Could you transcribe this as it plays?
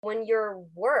when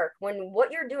when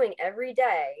what you're doing every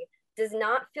day does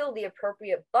not fill the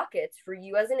appropriate buckets for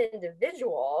you as an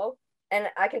individual, and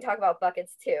I can talk about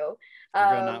buckets too.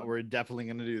 We're definitely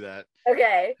gonna do that.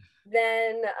 Okay,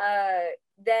 then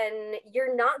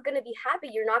you're not gonna be happy.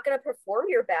 You're not gonna perform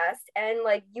your best, and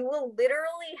like you will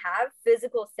literally have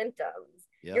physical symptoms.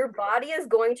 Yep. Your body is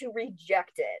going to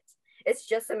reject it. It's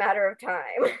just a matter of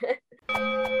time.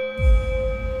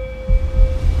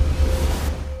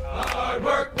 Hard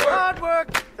work, hard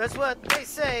work, that's what they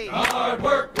say. Hard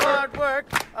work,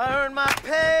 I earn my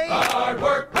pay. Hard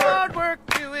work,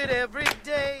 do it every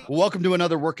day. Well, welcome to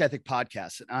another Work Ethic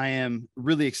podcast. I am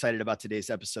really excited about today's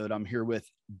episode. I'm here with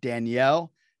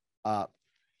Danielle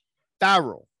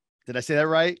Farrell. Did I say that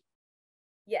right?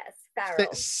 Yes,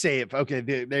 Farrell. Say it. Okay,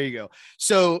 there you go.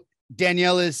 So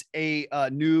Danielle is a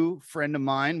new friend of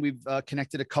mine. We've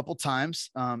connected a couple times.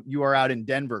 You are out in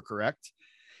Denver, correct?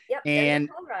 Yep, and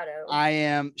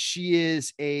Colorado. She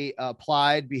is a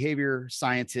applied behavior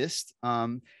scientist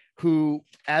who,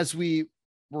 as we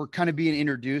were kind of being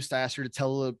introduced, I asked her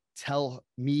to tell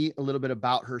me a little bit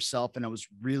about herself. And I was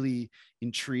really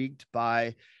intrigued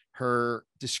by her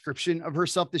description of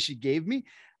herself that she gave me.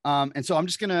 And so I'm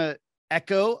just going to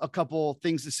echo a couple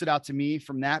things that stood out to me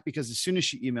from that, because as soon as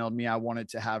she emailed me, I wanted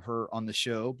to have her on the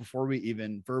show before we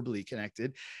even verbally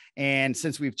connected. And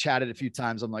since we've chatted a few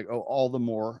times, I'm like, oh, all the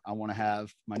more I want to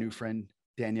have my new friend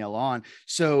Danielle on.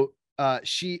 So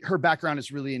her background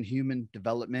is really in human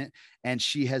development, and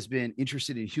she has been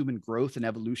interested in human growth and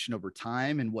evolution over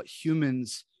time and what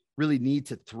humans really need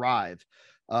to thrive.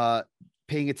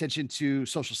 Paying attention to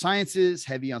social sciences,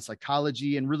 heavy on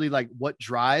psychology, and really like what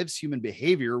drives human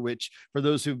behavior, which for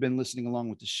those who've been listening along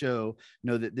with the show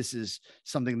know that this is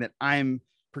something that I'm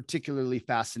particularly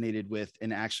fascinated with,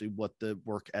 and actually what the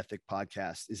Work Ethic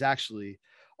podcast is actually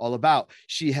all about.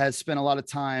 She has spent a lot of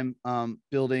time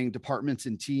building departments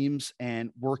and teams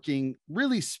and working,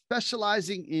 really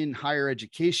specializing in higher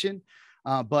education.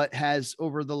 But has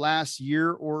over the last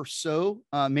year or so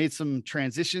made some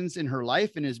transitions in her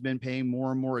life and has been paying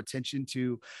more and more attention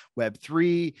to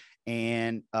Web3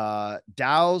 and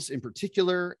DAOs in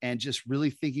particular, and just really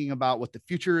thinking about what the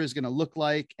future is going to look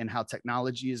like and how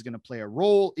technology is going to play a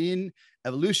role in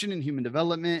evolution and human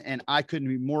development. And I couldn't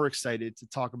be more excited to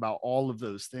talk about all of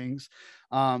those things.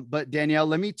 But Danielle,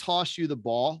 let me toss you the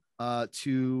ball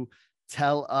to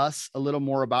tell us a little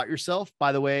more about yourself.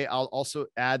 By the way, I'll also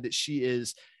add that she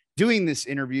is doing this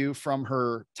interview from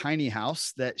her tiny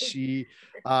house that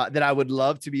that I would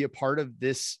love to be a part of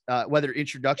this, whether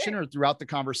introduction or throughout the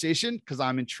conversation, because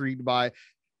I'm intrigued by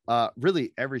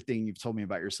really everything you've told me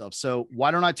about yourself. So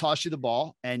why don't I toss you the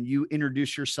ball and you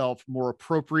introduce yourself more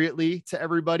appropriately to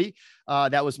everybody?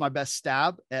 That was my best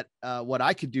stab at what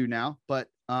I could do now, but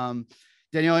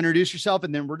Danielle, introduce yourself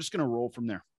and then we're just going to roll from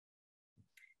there.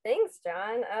 Thanks,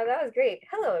 John. That was great.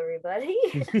 Hello, everybody.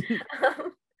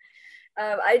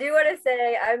 I do want to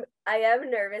say I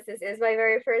am nervous. This is my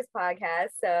very first podcast,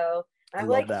 so I'm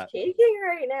like shaking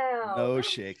right now. No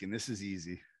shaking. This is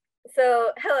easy.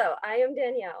 So, hello, I am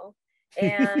Danielle,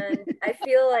 and I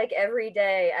feel like every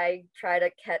day I try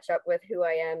to catch up with who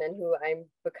I am and who I'm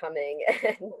becoming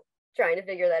and trying to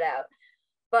figure that out.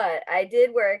 But I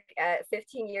did work at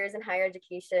 15 years in higher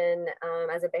education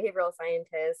as a behavioral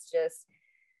scientist, just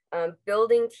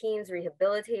building teams,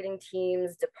 rehabilitating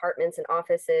teams, departments, and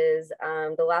offices.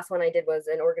 The last one I did was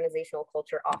an organizational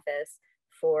culture office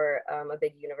for a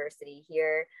big university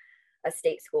here, a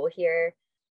state school here.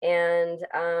 And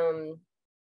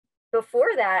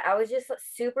before that, I was just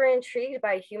super intrigued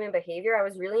by human behavior. I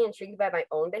was really intrigued by my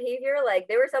own behavior. Like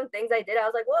there were some things I did, I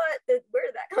was like, what? Where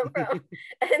did that come from?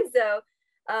 And so,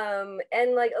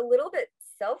 and like a little bit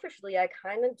selfishly, I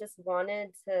kind of just wanted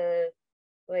to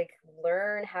like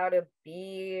learn how to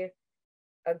be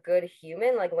a good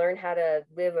human, like learn how to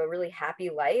live a really happy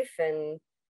life and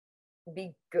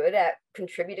be good at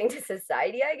contributing to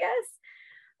society, I guess.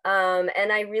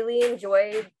 And I really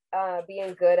enjoyed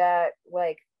being good at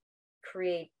like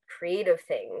creative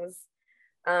things.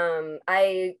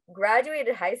 I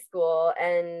graduated high school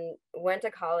and went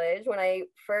to college. When I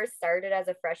first started as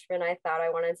a freshman, I thought I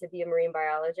wanted to be a marine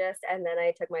biologist, and then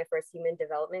I took my first human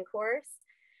development course.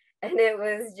 And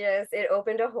it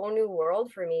opened a whole new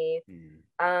world for me.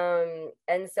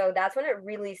 And so that's when it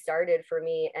really started for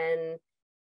me. And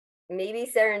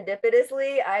maybe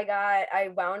serendipitously, I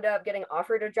wound up getting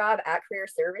offered a job at Career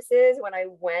Services. When I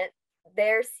went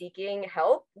there seeking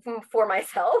help for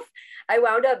myself, I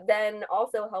wound up then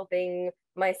also helping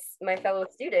my fellow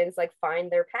students like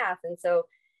find their path. And so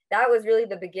that was really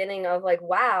the beginning of like,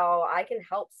 wow, I can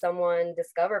help someone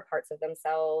discover parts of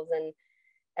themselves and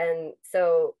And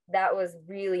so that was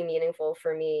really meaningful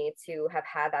for me to have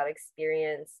had that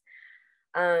experience.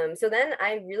 So then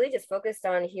I really just focused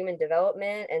on human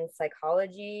development and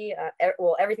psychology,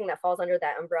 well, everything that falls under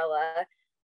that umbrella.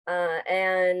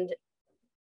 And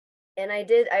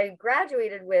I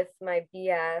graduated with my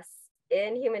BS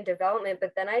in human development,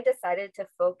 but then I decided to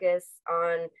focus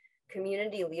on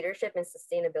community leadership and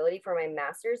sustainability for my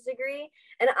master's degree.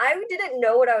 And I didn't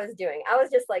know what I was doing. I was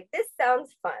just like, this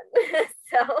sounds fun.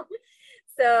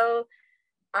 so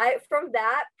from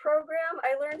that program,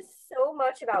 I learned so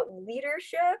much about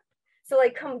leadership. So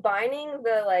like combining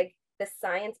the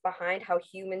science behind how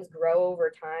humans grow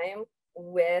over time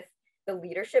with the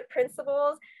leadership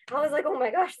principles, I was like, oh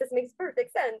my gosh, this makes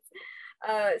perfect sense.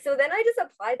 So then I just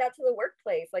applied that to the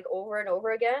workplace like over and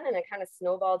over again, and it kind of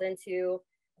snowballed into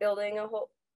building a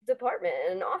whole department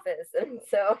and an office. And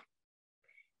so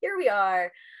here we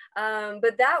are.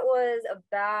 But that was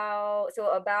about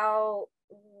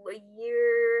a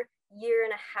year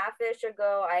and a half-ish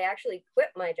ago, I actually quit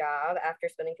my job after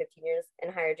spending 15 years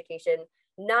in higher education,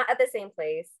 not at the same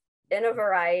place, in a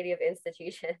variety of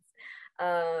institutions,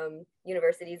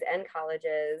 universities and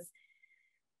colleges.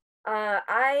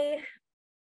 I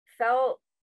felt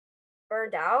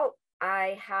burned out.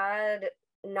 I had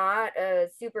not a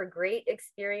super great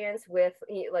experience with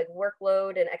like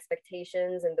workload and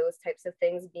expectations and those types of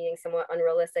things being somewhat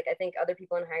unrealistic. I think other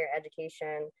people in higher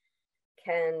education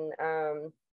can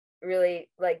really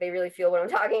they really feel what I'm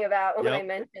talking about when I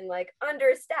mention like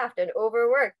understaffed and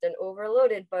overworked and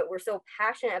overloaded, but we're so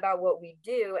passionate about what we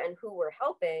do and who we're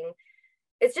helping.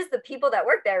 It's just the people that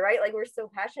work there, right? Like we're so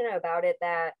passionate about it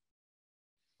that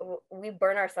we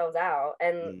burn ourselves out.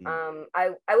 And I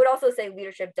would also say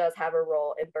leadership does have a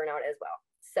role in burnout as well.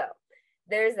 So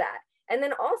there's that. And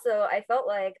then also I felt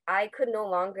like I could no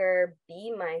longer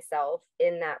be myself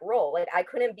in that role. Like I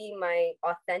couldn't be my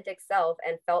authentic self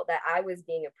and felt that I was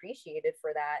being appreciated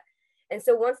for that. And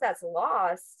so once that's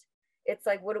lost, it's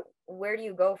like, where do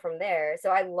you go from there?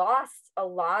 So I lost a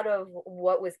lot of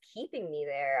what was keeping me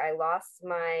there.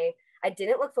 I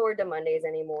didn't look forward to Mondays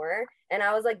anymore. And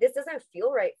I was like, this doesn't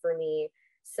feel right for me.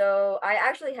 So I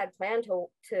actually had planned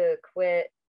to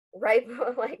quit right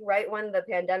when the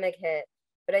pandemic hit,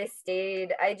 but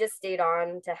I just stayed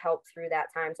on to help through that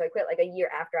time. So I quit like a year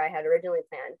after I had originally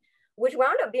planned, which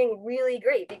wound up being really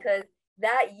great because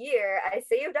that year I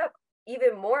saved up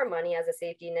even more money as a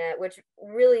safety net, which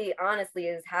really honestly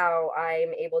is how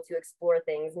I'm able to explore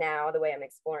things now the way I'm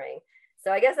exploring.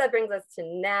 So I guess that brings us to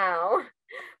now,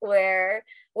 where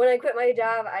when I quit my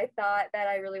job, I thought that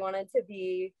I really wanted to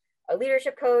be a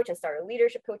leadership coach and start a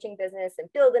leadership coaching business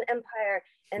and build an empire.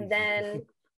 And then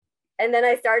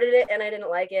I started it and I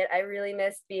didn't like it. I really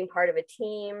missed being part of a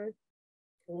team,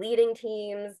 leading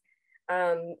teams,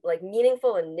 like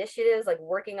meaningful initiatives, like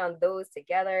working on those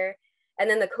together. And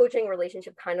then the coaching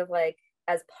relationship kind of like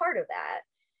as part of that.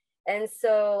 And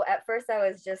so at first I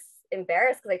was just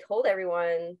embarrassed because I told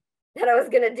everyone that I was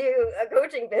going to do a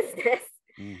coaching business.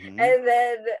 Mm-hmm. And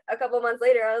then a couple months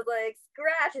later, I was like,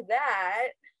 scratch that.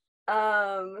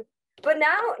 But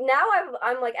now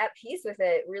I'm like at peace with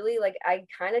it. Really, like I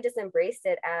kind of just embraced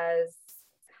it as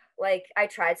like, I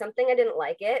tried something, I didn't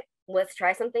like it. Let's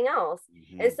try something else.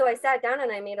 Mm-hmm. And so I sat down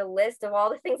and I made a list of all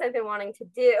the things I've been wanting to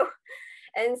do.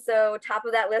 And so top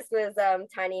of that list was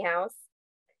tiny house.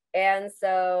 And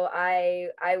so I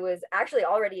was actually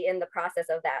already in the process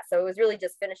of that. So it was really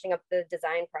just finishing up the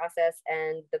design process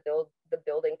and the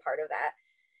building part of that.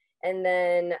 And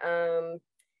then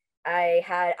I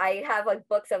have like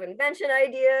books of invention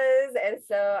ideas. And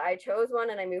so I chose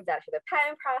one and I moved that to the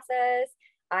patent process.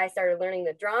 I started learning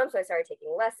the drum. So I started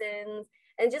taking lessons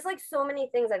and just like so many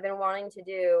things I've been wanting to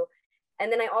do.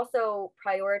 And then I also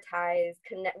prioritized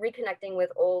reconnecting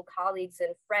with old colleagues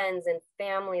and friends and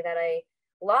family that I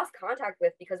lost contact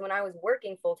with, because when I was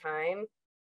working full time,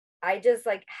 I just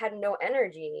like had no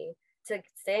energy to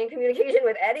stay in communication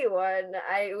with anyone.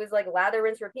 It was like lather,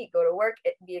 rinse, repeat, go to work,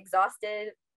 be exhausted,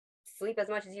 sleep as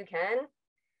much as you can,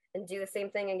 and do the same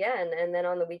thing again. And then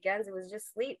on the weekends, it was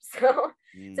just sleep. So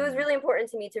it was really important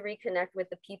to me to reconnect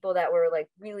with the people that were like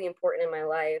really important in my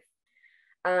life.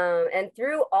 And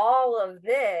through all of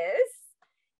this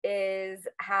is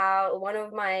how one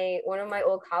of my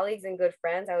old colleagues and good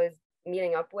friends I was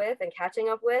meeting up with and catching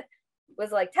up with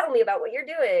was like, tell me about what you're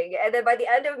doing. And then by the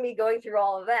end of me going through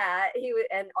all of that, he would,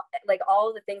 and like all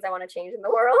of the things I want to change in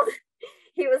the world,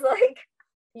 he was like,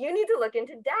 you need to look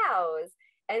into DAOs.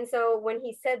 And so when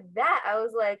he said that, I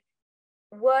was like,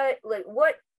 what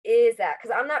is that?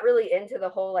 Because I'm not really into the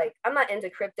whole, like, I'm not into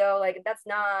crypto. Like, that's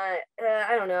not,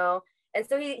 I don't know. And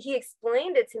so he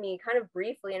explained it to me kind of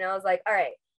briefly. And I was like, all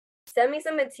right, sent me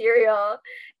some material,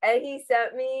 and he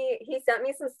sent me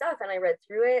some stuff, and I read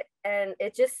through it, and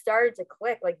it just started to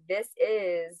click. Like, this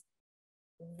is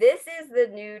the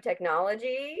new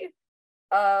technology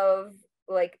of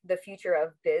like the future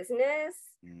of business,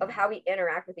 of how we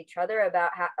interact with each other, of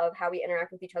how we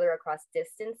interact with each other across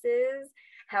distances,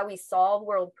 how we solve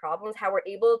world problems, how we're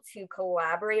able to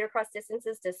collaborate across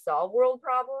distances to solve world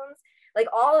problems. Like,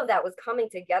 all of that was coming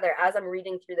together as I'm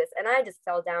reading through this, and I just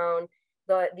fell down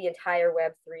the entire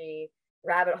Web3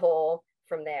 rabbit hole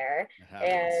from there.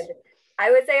 And I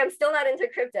would say I'm still not into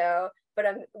crypto, but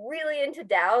I'm really into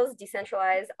DAOs,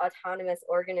 decentralized autonomous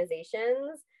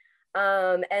organizations,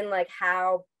 and like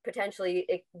how potentially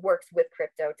it works with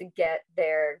crypto to get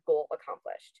their goal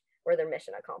accomplished or their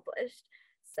mission accomplished.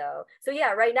 So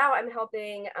yeah, right now I'm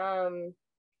helping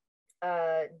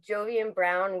Jovi and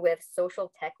Brown with Social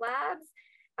Tech Labs.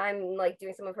 I'm like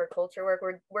doing some of her culture work.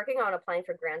 We're working on applying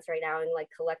for grants right now and like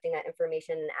collecting that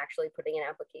information and actually putting in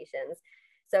applications.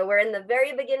 So we're in the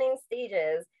very beginning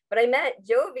stages, but I met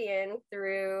Jovian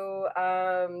through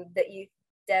the ETH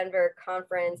Denver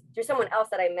conference, through someone else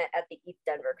that I met at the ETH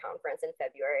Denver conference in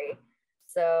February.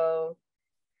 So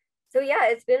yeah,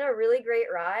 it's been a really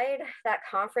great ride. That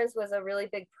conference was a really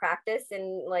big practice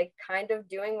in like kind of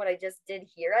doing what I just did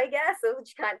here, I guess. So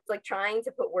kind of like trying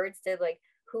to put words to like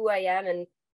who I am and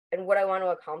what I want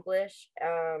to accomplish,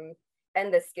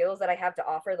 and the skills that I have to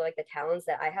offer, like the talents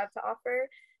that I have to offer.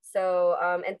 So,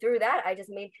 and through that, I just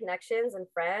made connections and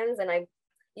friends, and I,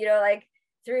 like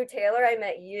through Taylor, I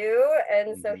met you.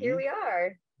 And so here we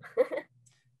are.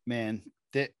 Man,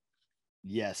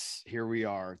 yes, here we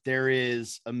are. There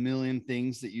is a million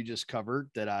things that you just covered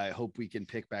that I hope we can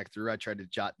pick back through. I tried to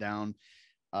jot down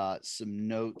some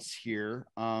notes here.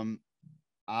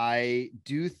 I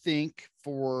do think,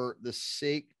 for the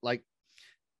sake, like,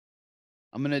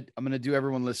 I'm gonna do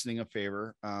everyone listening a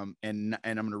favor, and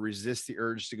I'm gonna resist the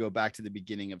urge to go back to the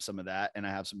beginning of some of that, and I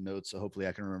have some notes, so hopefully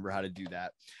I can remember how to do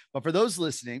that. But for those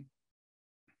listening,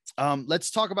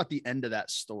 let's talk about the end of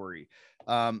that story.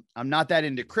 I'm not that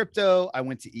into crypto. I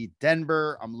went to ETH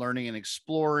Denver. I'm learning and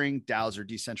exploring. DAOs are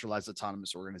decentralized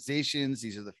autonomous organizations.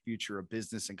 These are the future of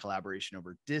business and collaboration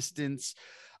over distance.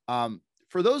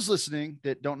 For those listening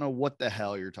that don't know what the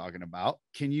hell you're talking about,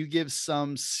 can you give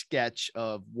some sketch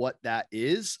of what that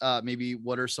is? Maybe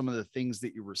what are some of the things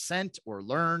that you were sent or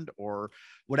learned or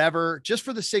whatever, just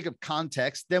for the sake of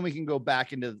context. Then we can go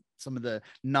back into some of the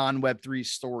non-Web3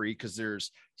 story, because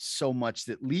there's so much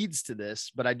that leads to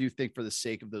this. But I do think, for the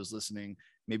sake of those listening,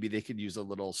 maybe they could use a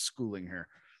little schooling here.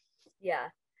 Yeah.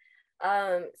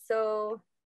 So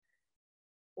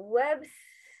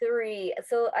Web3.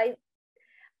 So I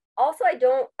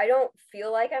don't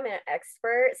feel like I'm an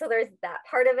expert. So there's that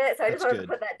part of it. So I just wanted to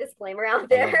put that disclaimer out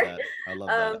there. I love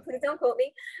that. Please don't quote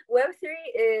me. Web3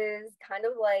 is kind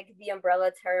of like the umbrella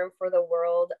term for the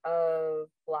world of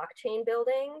blockchain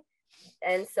building.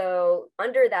 And so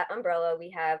under that umbrella, we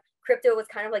have crypto was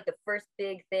kind of like the first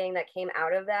big thing that came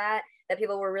out of that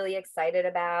people were really excited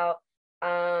about.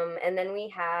 And then we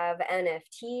have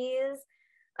NFTs.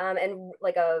 And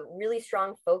like a really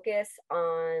strong focus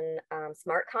on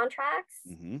smart contracts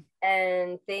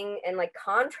and like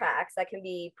contracts that can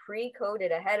be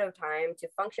pre-coded ahead of time to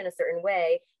function a certain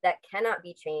way that cannot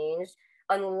be changed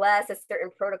unless a certain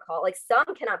protocol, like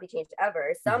some cannot be changed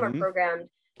ever. Some are programmed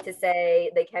to say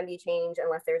they can be changed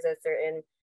unless there's a certain,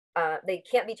 they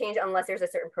can't be changed unless there's a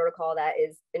certain protocol that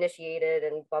is initiated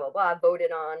and blah, blah, blah,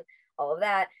 voted on, all of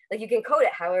that. Like, you can code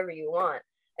it however you want.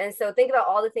 And so think about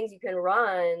all the things you can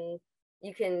run,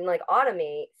 you can like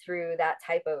automate through that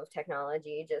type of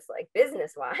technology, just like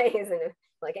business wise and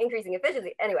like increasing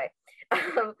efficiency. Anyway,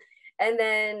 and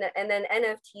then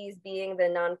NFTs being the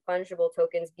non-fungible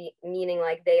tokens, meaning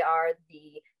like they are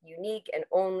the unique and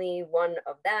only one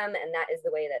of them. And that is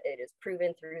the way that it is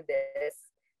proven through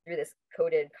this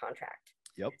coded contract.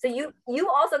 Yep. So you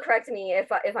also correct me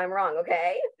if I'm wrong,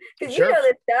 okay? Because you know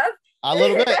this stuff. A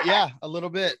little bit, yeah, a little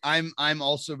bit. I'm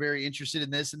also very interested in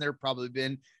this, and there have probably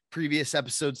been previous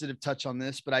episodes that have touched on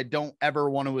this, but I don't ever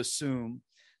want to assume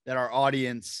that our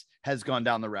audience has gone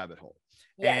down the rabbit hole.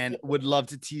 Yes, and would love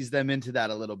to tease them into that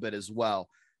a little bit as well.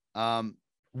 So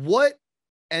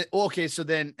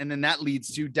then that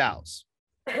leads to DAOs.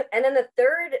 And then the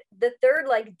third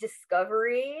like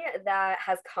discovery that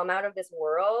has come out of this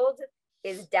world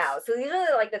is DAOs. So these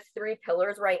are like the three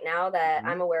pillars right now that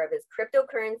I'm aware of, is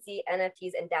cryptocurrency,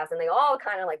 NFTs, and DAOs. And they all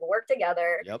kind of like work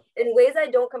together in ways I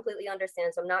don't completely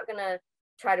understand. So I'm not going to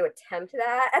try to attempt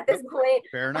that at this point.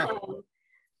 Fair enough.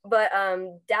 But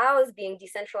DAOs being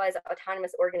decentralized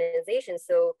autonomous organizations.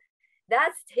 So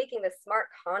that's taking the smart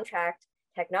contract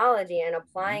technology and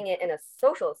applying it in a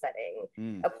social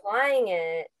setting, applying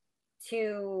it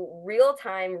to real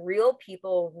time, real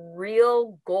people,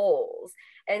 real goals.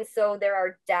 And so there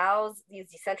are DAOs,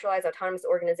 these decentralized autonomous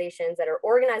organizations that are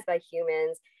organized by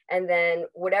humans, and then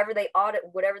whatever they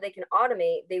can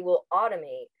automate, they will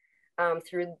automate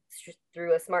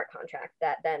through a smart contract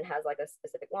that then has like a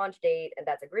specific launch date and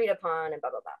that's agreed upon and blah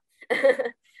blah blah.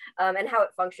 And how it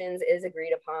functions is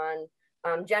agreed upon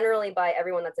generally by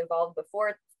everyone that's involved before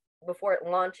it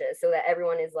launches, so that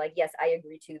everyone is like, yes, I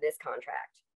agree to this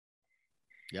contract.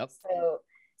 Yep.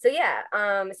 So yeah,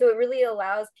 so it really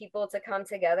allows people to come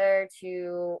together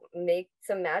to make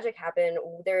some magic happen.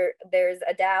 There's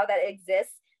a DAO that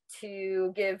exists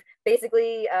to give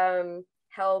basically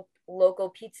help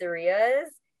local pizzerias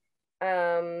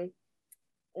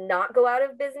not go out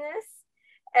of business.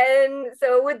 And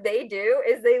so what they do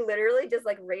is they literally just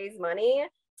like raise money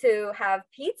to have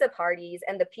pizza parties,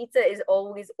 and the pizza is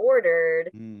always ordered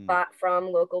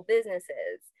from local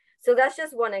businesses. So that's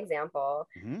just one example.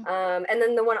 And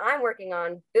then the one I'm working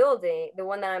on building, the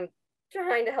one that I'm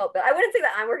trying to help, I wouldn't say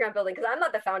that I'm working on building because I'm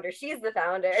not the founder. She's the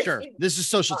founder. Sure. This is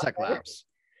Social Tech Labs.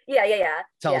 Yeah.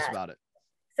 Tell us about it.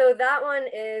 So that one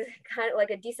is kind of like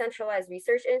a decentralized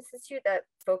research institute that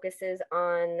focuses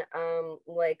on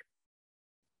like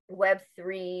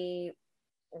Web3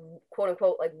 quote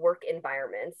unquote like work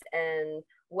environments and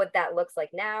what that looks like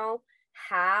now,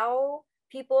 how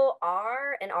people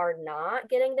are and are not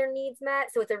getting their needs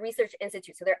met. So it's a research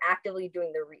institute, so they're actively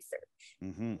doing the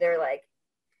research. They're like,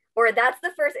 or that's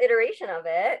the first iteration of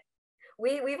it.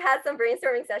 We've had some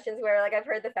brainstorming sessions where like I've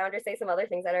heard the founder say some other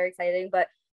things that are exciting, but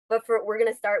we're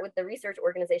going to start with the research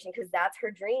organization because that's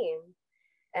her dream.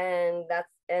 And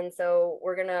so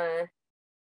we're going to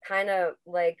kind of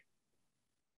like,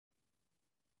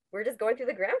 we're just going through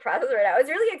the grant process right now. It's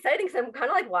really exciting because I'm kind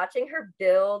of like watching her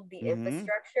build the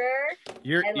infrastructure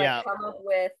and like come up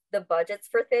with the budgets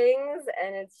for things.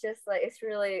 And it's just like, it's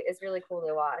really cool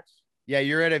to watch. Yeah,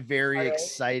 you're at a very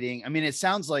exciting, I mean, it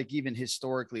sounds like even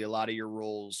historically, a lot of your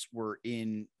roles were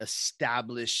in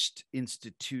established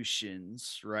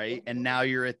institutions, right? And now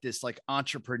you're at this like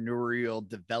entrepreneurial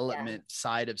development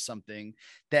side of something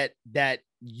that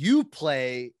you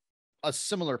play a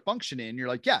similar function in. You're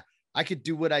like, yeah, I could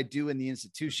do what I do in the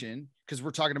institution, because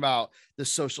we're talking about the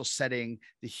social setting,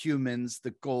 the humans,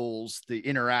 the goals, the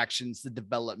interactions, the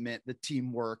development, the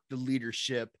teamwork, the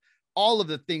leadership, all of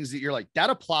the things that you're like, that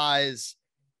applies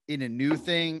in a new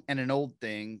thing and an old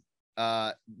thing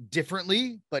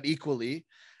differently, but equally.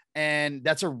 And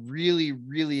that's a really,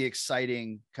 really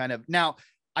exciting kind of, now,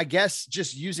 I guess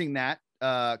just using that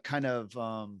kind of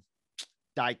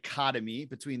dichotomy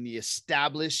between the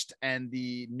established and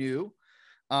the new,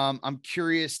 I'm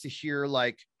curious to hear,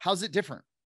 like, how's it different?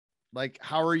 Like,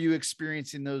 how are you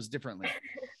experiencing those differently?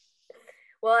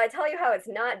 Well, I tell you how it's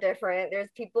not different. There's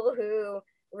people who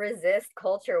resist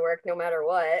culture work no matter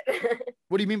what.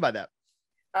 What do you mean by that?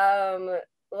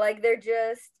 Like they're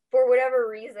just, for whatever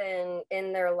reason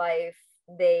in their life,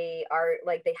 they are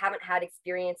like, they haven't had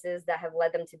experiences that have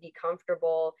led them to be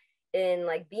comfortable in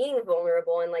like being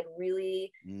vulnerable and like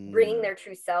really bringing their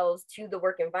true selves to the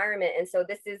work environment. And so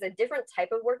this is a different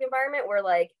type of work environment where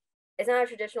like it's not a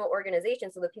traditional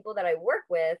organization. So the people that I work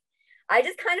with, I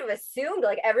just kind of assumed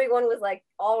like everyone was like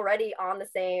already on the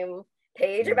same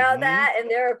page about that,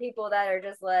 and there are people that are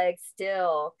just like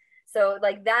still. So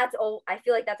like I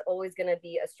feel like that's always going to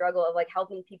be a struggle of like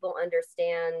helping people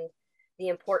understand the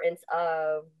importance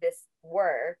of this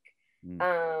work.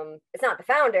 It's not the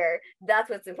founder, that's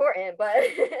what's important, but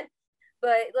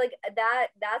but like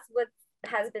that's what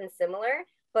has been similar,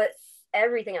 but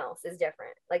everything else is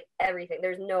different. Like everything,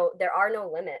 there are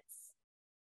no limits.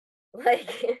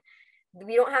 Like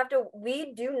we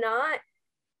do not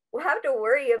have to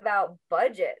worry about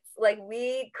budgets. Like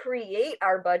we create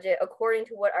our budget according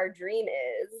to what our dream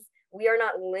is. We are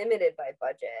not limited by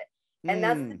budget. And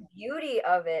that's the beauty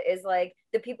of it, is like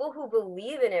the people who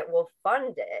believe in it will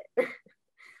fund it.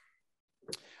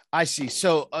 I see.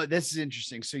 So this is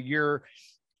interesting. So you're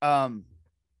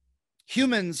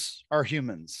humans are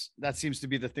humans. That seems to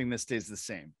be the thing that stays the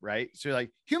same, right? So you're like,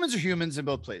 humans are humans in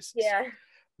both places. Yeah.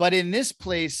 But in this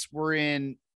place, we're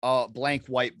in a blank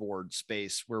whiteboard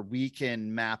space where we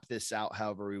can map this out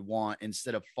however we want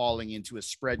instead of falling into a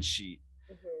spreadsheet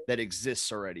that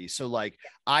exists already. So like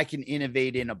I can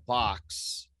innovate in a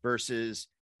box versus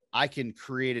I can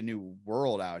create a new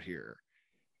world out here.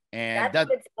 And that's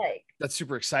what it's like. That's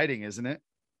super exciting, isn't it?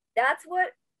 That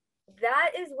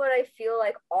is what I feel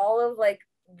like all of like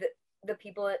the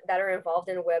people that are involved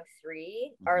in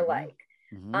Web3 are like.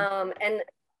 And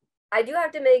I do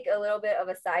have to make a little bit of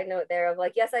a side note there of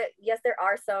like, yes, there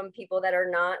are some people that are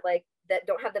not like, that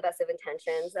don't have the best of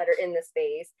intentions that are in the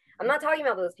space. I'm not talking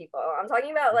about those people. I'm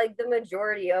talking about like the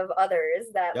majority of others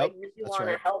that Yep, like really that's want to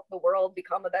right. help the world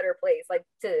become a better place, like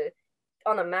to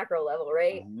on a macro level,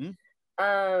 right?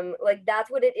 Mhm. Like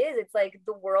that's what it is. It's like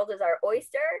the world is our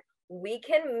oyster. We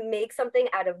can make something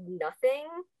out of nothing.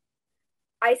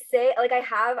 I say like I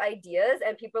have ideas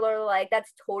and people are like,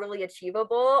 that's totally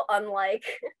achievable, unlike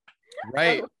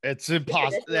Right. It's the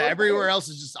impossible. traditional Everywhere sense. else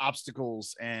is just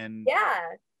obstacles and Yeah.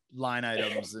 line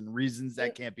items and reasons that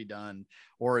And, can't be done,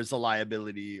 or is a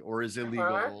liability, or is uh-huh.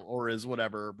 illegal, or is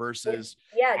whatever, And versus,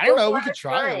 yeah, I don't don't know, we could bother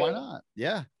try it. Why trying. not?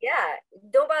 Yeah. Yeah,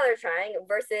 don't bother trying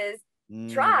versus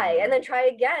try and then Mm, try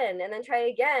again and then try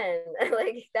again.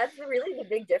 Like that's really the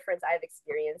big difference I've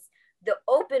experienced. The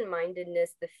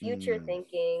open-mindedness, the future mm.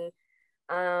 thinking,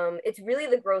 it's really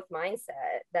the growth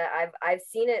mindset that I've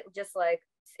seen it just like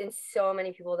in so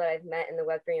many people that I've met in the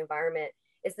Web3 environment.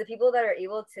 It's the people that are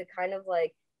able to kind of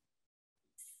like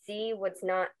see what's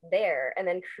not there and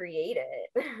then create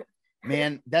it.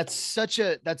 Man,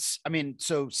 I mean,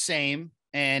 so same.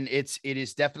 And it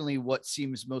is definitely what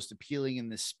seems most appealing in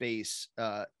this space.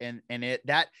 And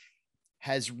that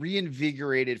has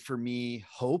reinvigorated for me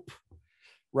hope,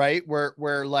 right?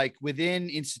 Where like within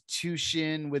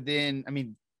institution, within, I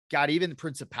mean, God, even the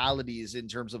principalities in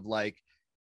terms of like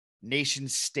nation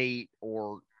state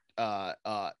or uh,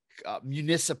 uh,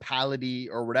 municipality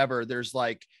or whatever, there's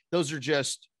like, those are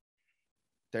just,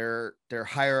 they're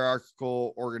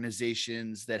hierarchical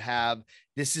organizations that have,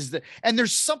 this is the, and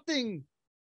there's something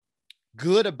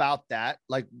good about that.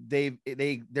 Like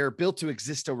they're built to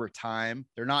exist over time.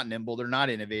 They're not nimble, they're not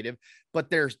innovative, but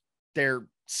they're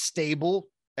stable,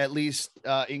 at least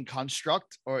in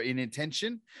construct or in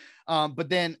intention. But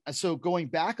then, so going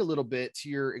back a little bit to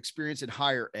your experience in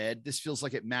higher ed, this feels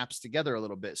like it maps together a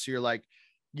little bit. So you're like,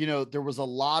 there was a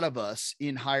lot of us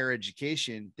in higher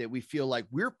education that we feel like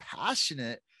we're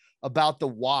passionate about the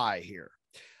why here.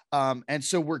 And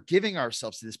so we're giving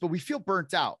ourselves to this, but we feel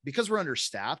burnt out because we're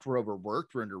understaffed, we're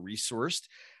overworked, we're under resourced.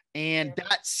 And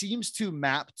that seems to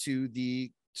map to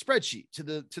the spreadsheet, to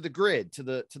the grid, to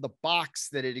the box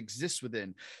that it exists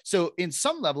within. So in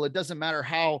some level, it doesn't matter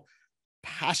how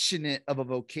passionate of a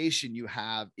vocation you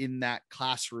have in that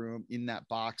classroom, in that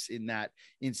box, in that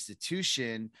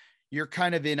institution, you're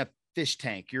kind of in a fish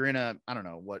tank. You're in a, I don't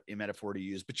know what a metaphor to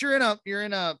use, but you're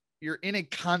in a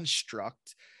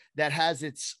construct that has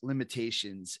its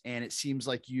limitations. And it seems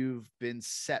like you've been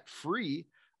set free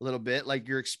a little bit, like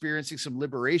you're experiencing some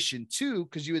liberation too,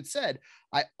 because you had said,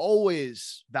 I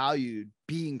always valued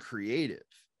being creative.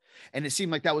 And it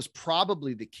seemed like that was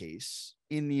probably the case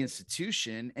in the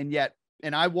institution. And yet,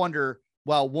 and I wonder,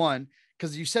 well, one,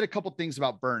 because you said a couple things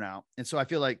about burnout. And so I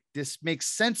feel like this makes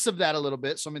sense of that a little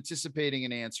bit. So I'm anticipating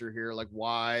an answer here, like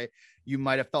why you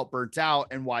might have felt burnt out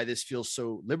and why this feels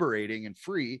so liberating and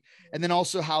free. And then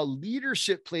also how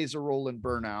leadership plays a role in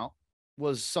burnout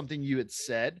was something you had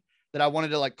said that I wanted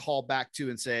to like call back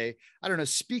to and say, I don't know,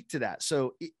 speak to that.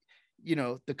 So,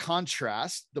 the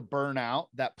contrast, the burnout,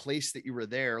 that place that you were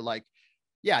there, like,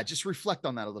 yeah, just reflect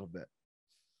on that a little bit.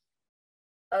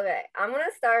 Okay, I'm gonna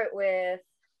start with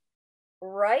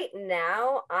right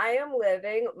now. I am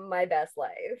living my best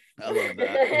life. I love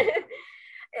that.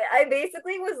 I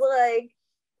basically was like,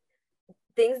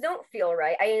 things don't feel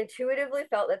right. I intuitively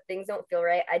felt that things don't feel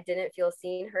right. I didn't feel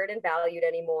seen, heard, and valued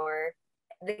anymore.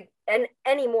 And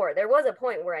anymore. There was a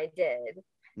point where I did,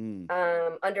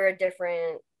 under a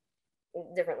different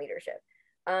leadership.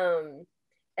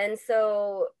 And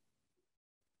so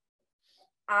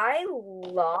I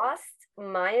lost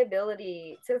my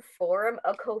ability to form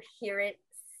a coherent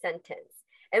sentence.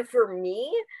 And for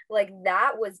me, like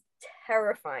that was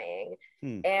terrifying.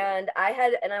 And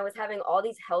I was having all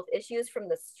these health issues from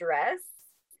the stress.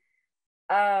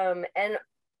 And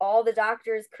all the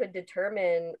doctors could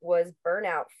determine was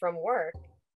burnout from work.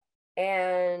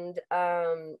 And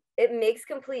it makes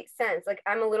complete sense. Like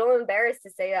I'm a little embarrassed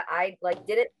to say that I like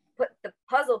didn't put the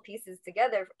puzzle pieces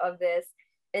together of this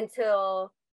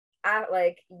until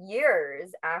like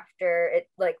years after it,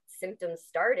 like symptoms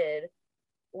started,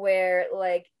 where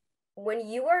like when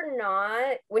you are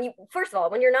not, when you, first of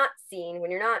all, when you're not seen,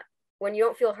 when you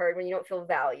don't feel heard, when you don't feel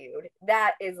valued,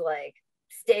 that is like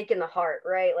stake in the heart,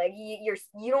 right? Like you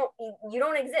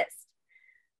don't exist.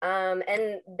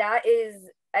 And that is,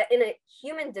 in a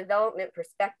human development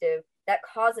perspective, that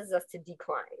causes us to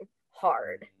decline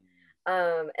hard.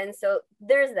 And so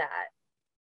there's that.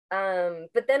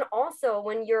 But then also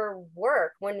when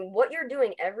what you're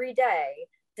doing every day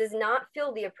does not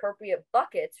fill the appropriate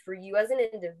buckets for you as an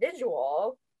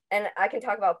individual, and I can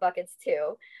talk about buckets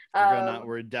too.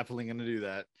 We're definitely gonna do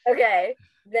that. Okay,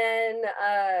 then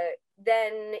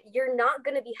you're not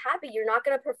gonna be happy. You're not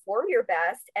gonna perform your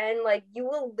best, and like you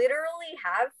will literally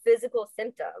have physical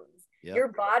symptoms. Yep. Your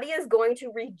body is going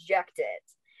to reject it.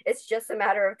 It's just a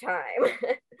matter of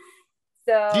time.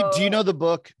 So do you know the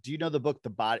book? Do you know the book,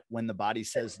 When the Body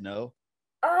Says No?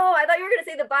 Oh, I thought you were gonna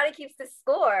say The Body Keeps the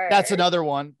Score. That's another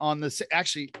one on this.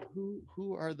 Actually,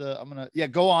 who are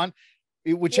go on.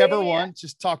 Whichever one,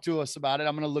 just talk to us about it.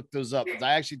 I'm gonna look those up because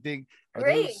I actually think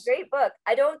great book.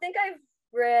 I don't think I've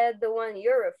read the one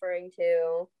you're referring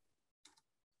to,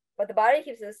 but The Body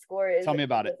Keeps the Score is tell me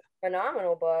about it.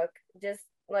 Phenomenal book. Just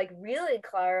like really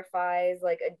clarifies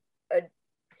like a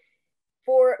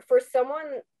for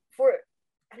someone for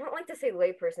I don't like to say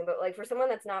layperson, but like for someone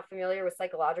that's not familiar with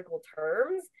psychological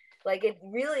terms, like it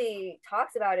really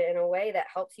talks about it in a way that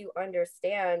helps you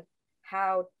understand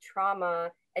how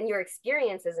trauma and your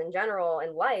experiences in general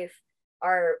in life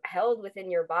are held within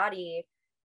your body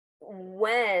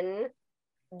when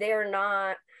they're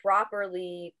not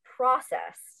properly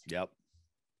processed. Yep.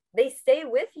 They stay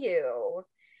with you.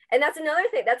 And that's another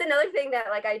thing that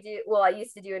like I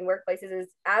used to do in workplaces is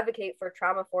advocate for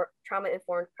trauma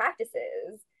informed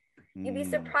practices. You'd be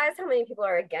surprised how many people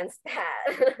are against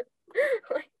that.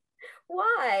 Like,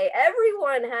 why?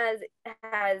 Everyone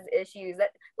has issues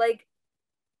that like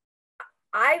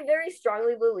I very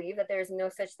strongly believe that there's no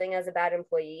such thing as a bad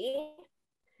employee.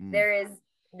 There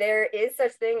is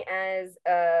such thing as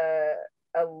a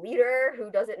leader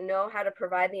who doesn't know how to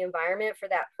provide the environment for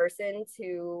that person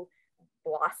to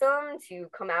blossom, to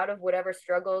come out of whatever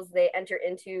struggles they enter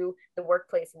into the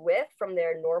workplace with from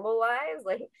their normal lives,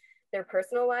 like their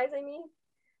personal lives, I mean.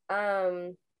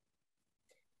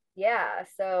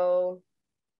 So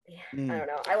I don't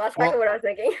know. I lost track of what I was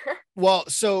thinking. Well,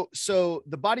 so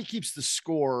The Body Keeps the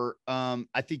Score.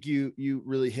 I think you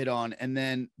really hit on. And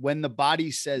then When the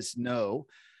Body Says No,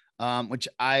 which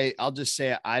I'll just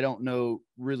say I don't know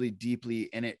really deeply,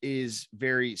 and it is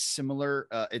very similar.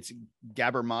 It's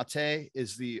Gabor Mate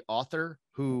is the author,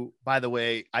 who, by the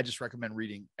way, I just recommend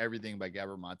reading everything by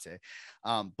Gabor Mate.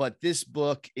 But this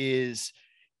book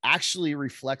actually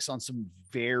reflects on some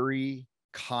very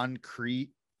concrete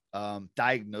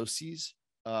diagnoses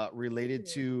related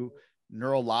to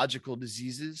neurological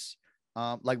diseases,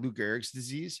 like Lou Gehrig's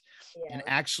disease, and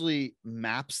actually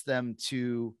maps them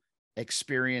to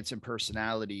experience and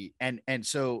personality. And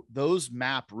so those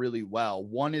map really well.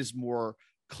 One is more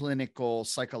clinical,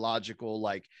 psychological,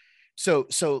 like, so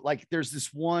like there's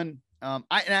this one,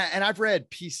 I've read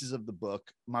pieces of the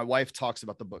book. My wife talks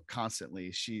about the book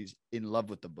constantly. She's in love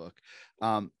with the book.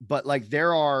 But like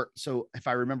so if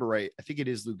I remember right, I think it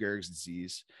is Lou Gehrig's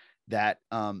disease, that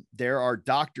there are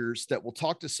doctors that will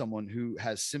talk to someone who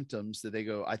has symptoms that they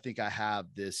go, I think I have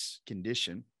this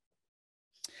condition.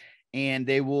 And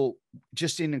they will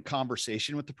just in a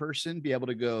conversation with the person be able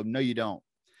to go, no, you don't.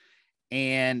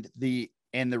 And the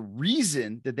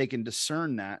reason that they can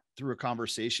discern that through a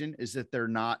conversation is that they're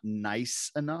not nice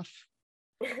enough.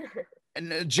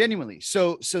 And genuinely.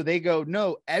 So they go,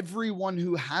 no, everyone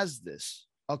who has this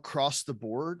across the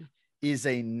board is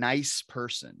a nice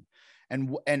person,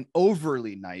 and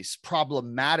overly nice,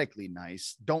 problematically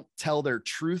nice, don't tell their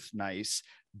truth nice,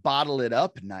 bottle it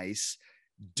up nice,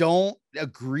 don't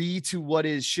agree to what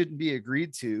shouldn't be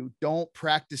agreed to, don't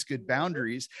practice good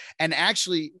boundaries. And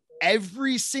actually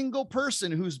every single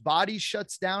person whose body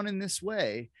shuts down in this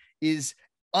way is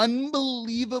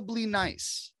unbelievably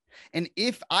nice. And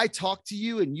if I talk to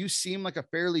you and you seem like a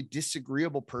fairly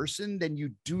disagreeable person, then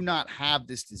you do not have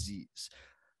this disease.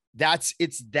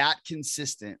 It's that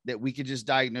consistent that we could just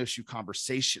diagnose you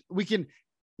conversation. We can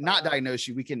not diagnose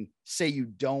you. We can say you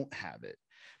don't have it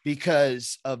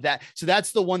because of that. So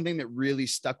that's the one thing that really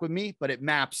stuck with me, but it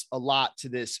maps a lot to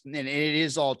this. And it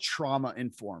is all trauma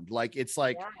informed. Like it's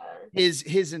like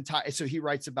his entire, so he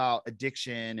writes about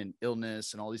addiction and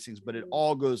illness and all these things, but it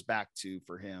all goes back to,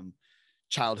 for him,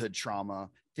 childhood trauma,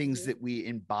 things that we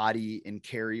embody and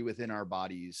carry within our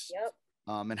bodies,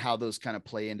 and how those kind of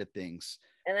play into things.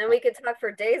 And then we could talk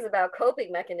for days about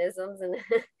coping mechanisms and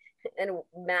and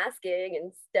masking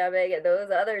and stemming and those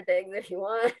other things if you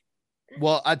want.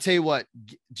 Well, I'll tell you what,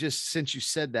 just since you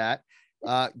said that,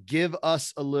 give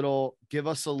us a little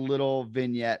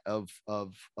vignette of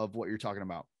what you're talking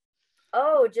about.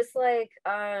 Oh, just like,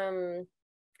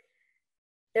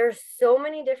 there's so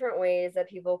many different ways that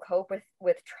people cope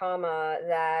with trauma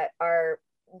that are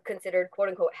considered quote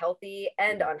unquote healthy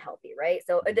and unhealthy, right?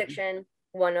 So addiction,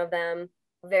 one of them,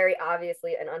 very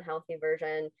obviously an unhealthy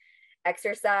version.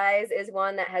 Exercise is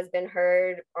one that has been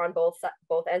heard on both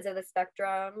ends of the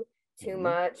spectrum too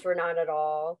much or not at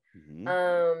all. Mm-hmm.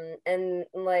 And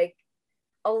like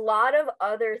a lot of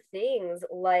other things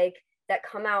like that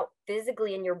come out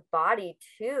physically in your body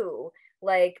too,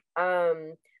 like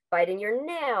biting your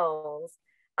nails.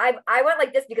 I went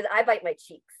like this because I bite my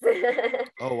cheeks.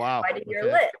 Oh wow. Biting your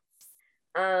lips.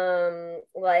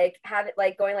 Like have it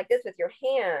like going like this with your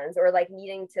hands, or like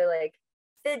needing to like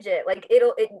fidget, like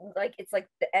it's like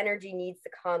the energy needs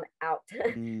to come out.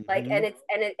 Like Mm-hmm. and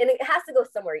it has to go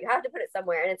somewhere. You have to put it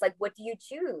somewhere, and it's like, what do you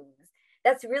choose?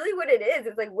 That's really what it is.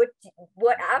 It's like, what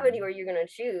avenue are you going to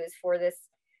choose for this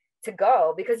to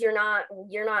go, because you're not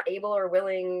able or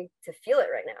willing to feel it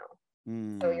right now.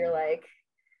 So you're like,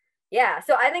 yeah.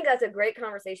 So I think that's a great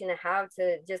conversation to have,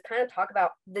 to just kind of talk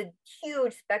about the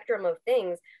huge spectrum of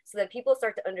things, so that people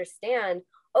start to understand,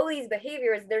 oh, these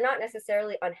behaviors, they're not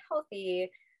necessarily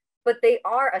unhealthy, but they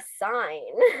are a sign.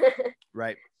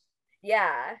 Right.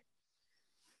 Yeah.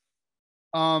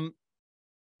 I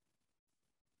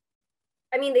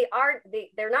mean,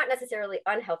 they're not necessarily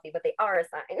unhealthy, but they are a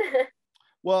sign.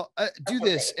 Well, do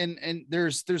this, and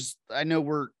there's I know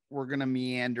we're gonna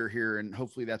meander here, and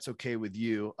hopefully that's okay with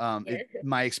you.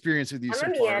 My experience with you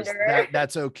so far is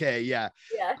that's okay. Yeah.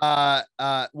 Yeah.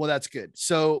 Well, that's good.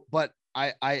 So, but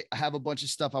I have a bunch of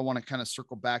stuff I want to kind of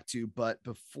circle back to, but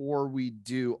before we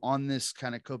do, on this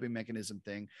kind of coping mechanism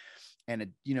thing,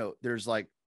 and there's like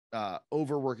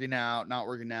overworking out, not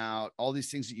working out, all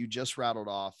these things that you just rattled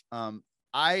off.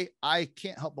 I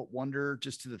can't help but wonder,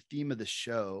 just to the theme of the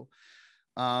show,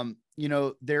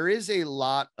 there is a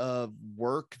lot of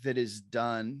work that is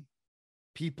done,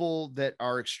 people that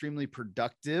are extremely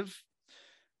productive,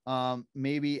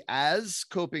 maybe as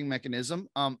coping mechanism.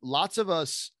 Lots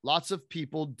of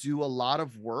people do a lot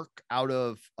of work out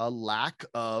of a lack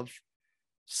of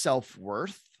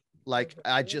self-worth. Like,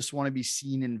 I just want to be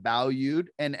seen and valued,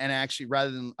 and actually,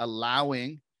 rather than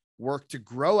allowing work to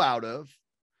grow out of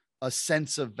a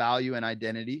sense of value and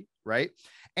identity, right?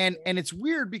 And it's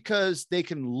weird because they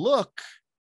can look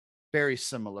very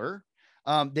similar.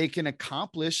 They can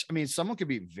accomplish, I mean, someone could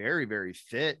be very, very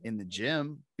fit in the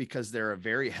gym because they're a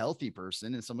very healthy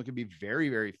person, and someone could be very,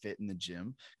 very fit in the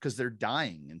gym because they're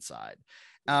dying inside.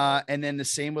 And then the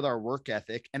same with our work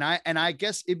ethic. And I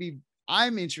guess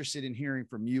I'm interested in hearing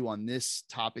from you on this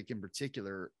topic in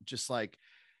particular, just like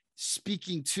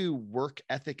speaking to work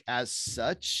ethic as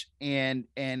such, and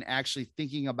actually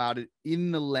thinking about it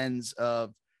in the lens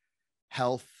of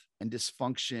health and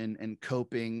dysfunction and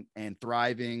coping and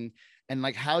thriving, and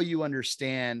like how you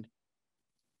understand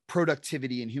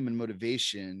productivity and human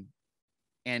motivation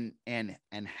and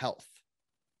health.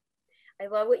 I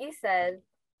love what you said.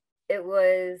 It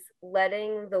was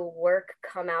letting the work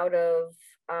come out of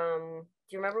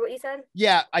do you remember what you said?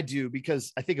 Yeah, I do,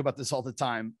 because I think about this all the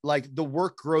time. Like, the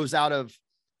work grows out of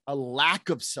a lack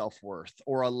of self-worth,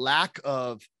 or a lack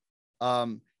of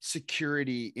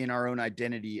security in our own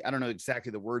identity. I don't know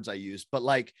exactly the words I use, but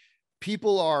like,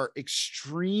 people are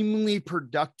extremely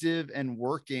productive and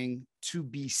working to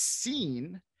be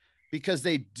seen because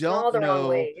they don't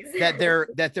know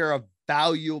that they're a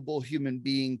valuable human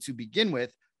being to begin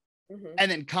with. Mm-hmm.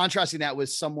 And then contrasting that with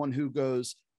someone who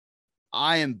goes,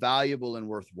 I am valuable and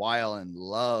worthwhile and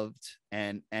loved,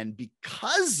 and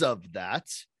because of that,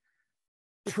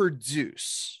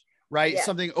 produce, right? Yeah.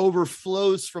 Something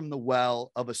overflows from the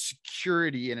well of a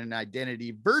security and an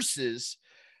identity, versus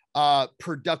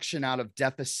production out of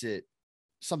deficit.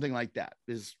 Something like that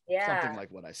is something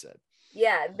like what I said.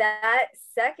 Yeah, that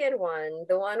second one,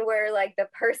 the one where like the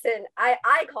person, I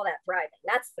call that thriving.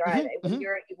 That's thriving. Mm-hmm.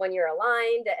 When you're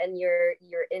aligned and you're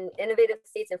in innovative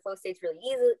states and flow states really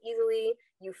easily.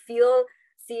 You feel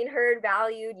seen, heard,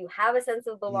 valued. You have a sense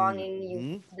of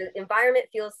belonging. Mm-hmm. The environment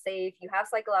feels safe. You have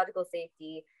psychological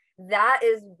safety. That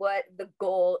is what the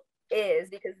goal is,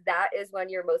 because that is when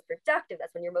you're most productive.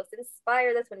 That's when you're most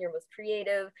inspired. That's when you're most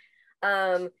creative.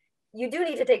 You do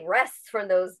need to take rests from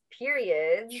those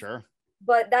periods. Sure.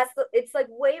 But it's like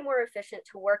way more efficient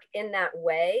to work in that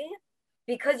way,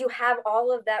 because you have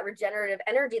all of that regenerative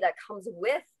energy that comes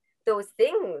with those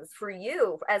things for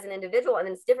you as an individual, and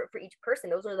it's different for each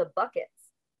person. Those are the buckets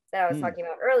that I was talking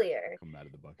about earlier. Come out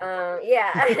of the bucket.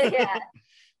 Yeah.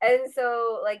 And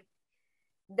so like,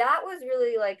 that was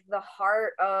really like the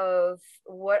heart of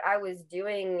what I was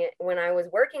doing when I was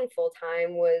working full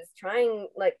time, was trying,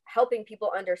 like, helping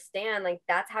people understand, like,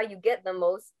 that's how you get the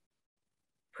most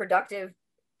productive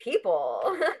people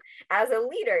as a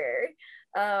leader.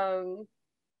 You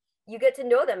get to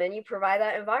know them and you provide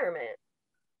that environment.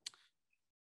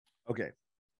 Okay.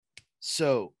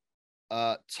 So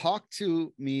talk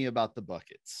to me about the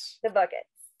buckets. Okay.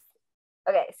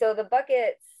 So the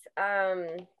buckets,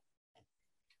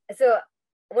 So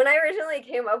when I originally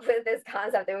came up with this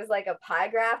concept, it was like a pie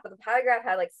graph, but the pie graph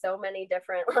had like so many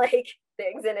different like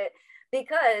things in it,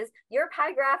 because your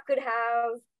pie graph could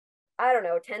have, I don't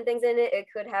know, 10 things in it. It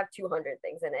could have 200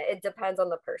 things in it. It depends on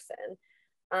the person.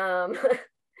 Um,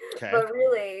 Okay. but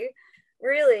really,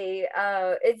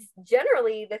 it's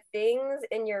generally the things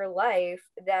in your life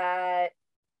that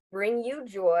bring you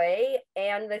joy,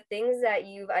 and the things that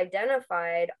you've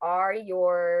identified are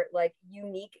your like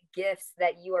unique gifts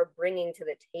that you are bringing to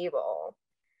the table.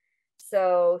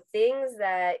 So things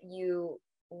that you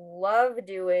love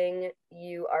doing,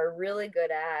 you are really good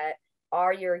at,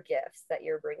 are your gifts that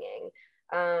you're bringing,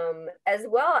 as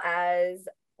well as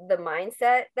the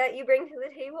mindset that you bring to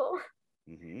the table.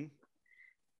 Mm-hmm.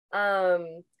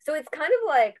 So it's kind of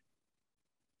like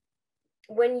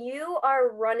when you are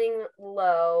running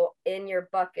low in your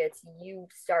buckets, you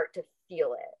start to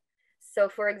feel it. So,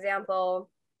 for example,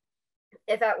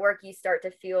 if at work you start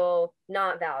to feel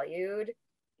not valued,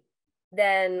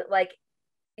 then like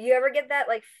you ever get that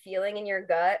like feeling in your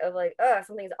gut of like, oh,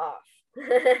 something's off.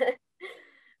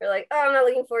 Or like, oh, I'm not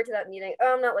looking forward to that meeting.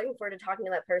 Oh, I'm not looking forward to talking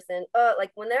to that person. Oh,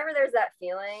 like whenever there's that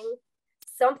feeling,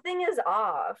 something is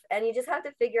off, and you just have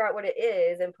to figure out what it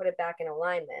is and put it back in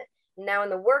alignment. Now, in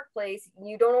the workplace,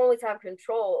 you don't always have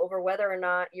control over whether or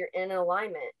not you're in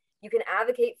alignment. You can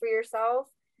advocate for yourself.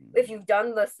 If you've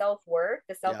done the self work,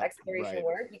 the self exploration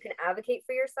work, you can advocate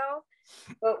for yourself.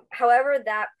 But however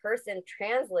that person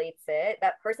translates it,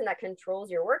 that person that controls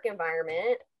your work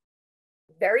environment,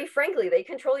 very frankly, they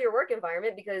control your work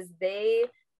environment because they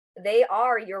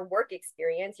are your work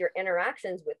experience, your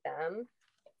interactions with them.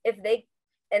 If they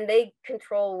and they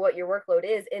control what your workload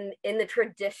is in the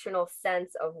traditional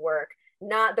sense of work,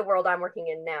 not the world I'm working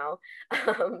in now.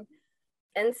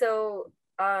 And so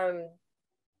I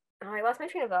lost my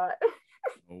train of thought.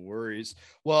 No worries.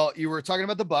 Well, you were talking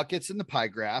about the buckets and the pie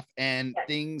graph and Yes.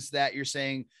 things that you're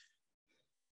saying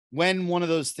when one of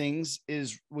those things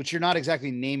is, which you're not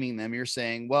exactly naming them, you're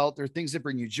saying, well, there are things that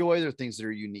bring you joy. There are things that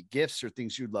are unique gifts, or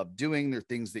things you love doing. There are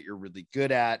things that you're really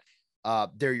good at.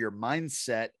 They're your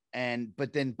mindset. And,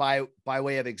 but then by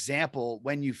way of example,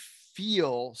 when you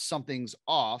feel something's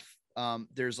off,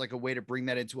 there's like a way to bring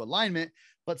that into alignment.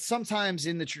 But sometimes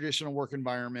in the traditional work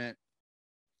environment,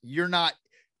 you're not,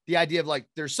 the idea of like,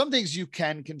 there's some things you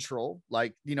can control.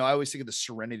 Like, you know, I always think of the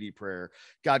serenity prayer.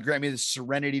 God grant me the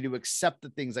serenity to accept the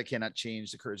things I cannot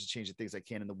change, the courage to change the things I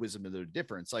can, and the wisdom of their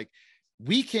difference. Like,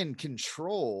 we can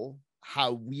control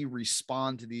how we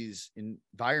respond to these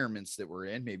environments that we're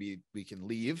in. Maybe we can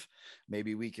leave,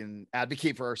 maybe we can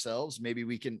advocate for ourselves. Maybe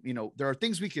we can, you know, there are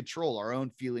things we control, our own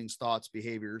feelings, thoughts,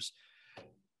 behaviors,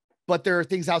 but there are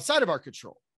things outside of our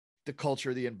control. The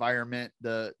culture, the environment,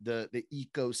 the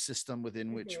ecosystem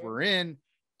within which we're in.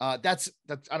 That's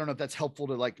I don't know if that's helpful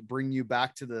to like bring you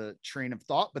back to the train of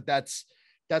thought, but that's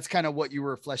kind of what you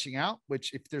were fleshing out.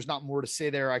 Which, if there's not more to say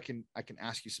there, I can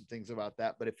ask you some things about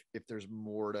that. But if there's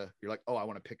more to, you're like, oh, I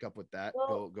want to pick up with that.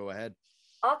 Well, Go ahead.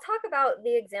 I'll talk about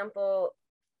the example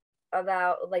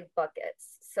about like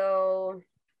buckets. So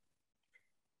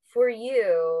for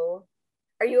you,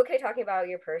 are you okay talking about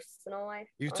your personal life?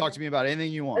 You can talk to me about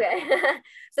anything you want. Okay.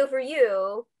 So for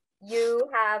you, you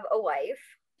have a wife.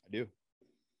 I do.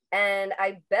 And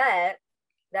I bet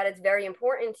that it's very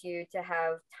important to you to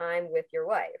have time with your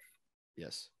wife.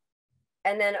 Yes.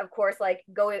 And then, of course, like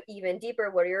go even deeper.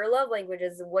 What are your love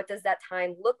languages? What does that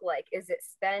time look like? Is it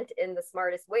spent in the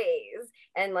smartest ways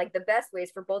and like the best ways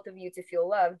for both of you to feel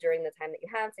loved during the time that you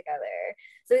have together?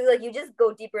 So like you just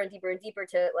go deeper and deeper and deeper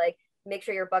to like make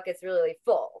sure your bucket's really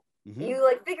full. Mm-hmm. You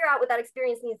like figure out what that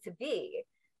experience needs to be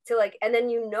to like, and then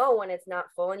you know when it's not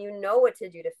full and you know what to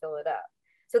do to fill it up.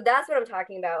 So that's what I'm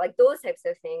talking about. Like those types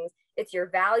of things. It's your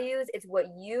values. It's what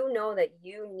you know that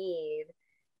you need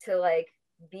to like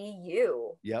be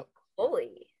you. Yep.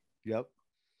 Fully. Yep.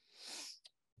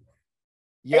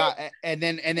 Yeah, and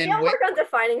then I'll work on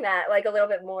defining that like a little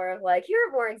bit more of like, here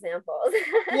are more examples.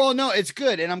 Well, no, it's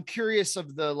good. And I'm curious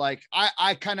of the, like,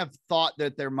 I kind of thought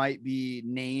that there might be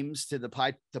names to the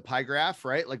pie graph,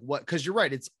 right? Like what, because you're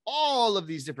right, it's all of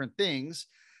these different things,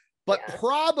 but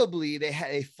probably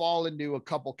they fall into a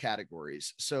couple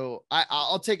categories. So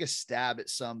I'll take a stab at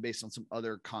some based on some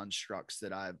other constructs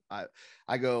that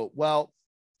I go, well,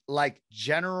 like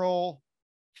general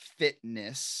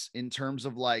fitness in terms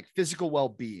of like physical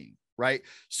well-being, right?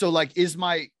 So like, is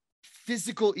my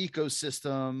physical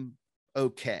ecosystem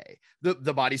okay?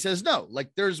 The body says no. Like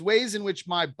there's ways in which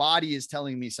my body is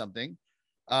telling me something.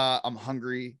 I'm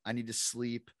hungry, I need to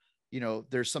sleep, you know,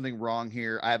 there's something wrong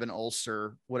here, I have an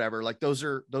ulcer, whatever. Like those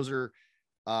are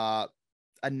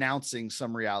announcing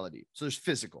some reality. So there's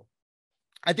physical.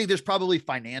 I think there's probably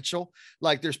financial,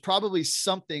 like there's probably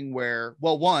something where,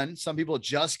 well, one, some people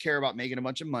just care about making a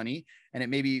bunch of money, and it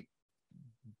maybe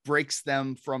breaks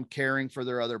them from caring for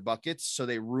their other buckets. So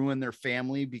they ruin their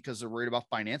family because they're worried about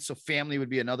finance. So family would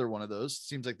be another one of those.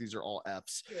 Seems like these are all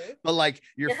F's, but like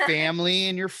your family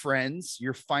and your friends,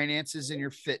 your finances and your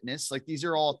fitness, like these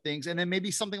are all things. And then maybe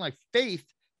something like faith,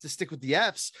 to stick with the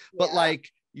F's, but like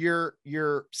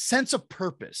your sense of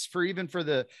purpose for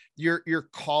your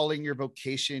calling, your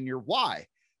vocation, your why,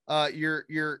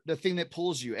 the thing that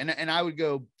pulls you. And I would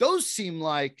go, those seem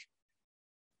like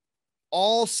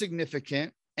all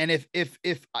significant. And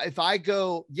if I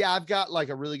go, yeah, I've got like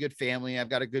a really good family, I've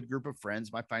got a good group of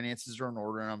friends, my finances are in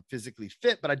order, and I'm physically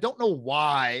fit, but I don't know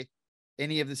why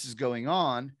any of this is going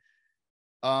on.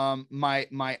 I'm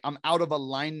out of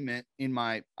alignment in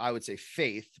my, I would say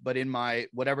faith, but in my,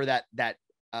 whatever that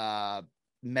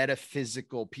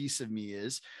metaphysical piece of me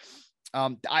is,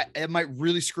 it might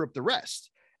really screw up the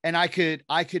rest. And I could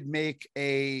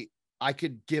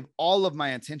give all of my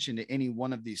attention to any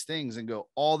one of these things and go,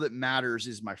 all that matters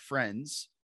is my friends.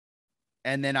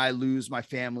 And then I lose my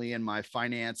family and my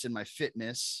finance and my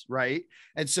fitness. Right.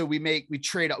 And so we make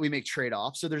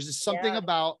trade-offs. So there's this something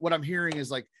about what I'm hearing is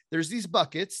like, there's these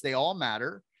buckets, they all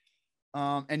matter.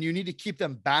 And you need to keep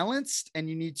them balanced, and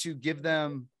you need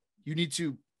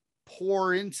to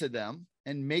pour into them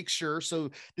and make sure.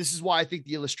 So this is why I think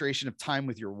the illustration of time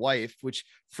with your wife, which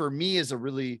for me is a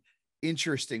really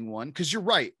interesting one, because you're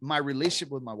right, my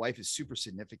relationship with my wife is super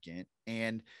significant,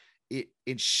 and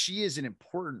she is an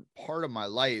important part of my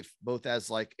life, both as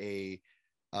like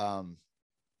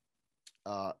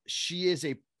she is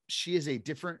a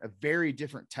very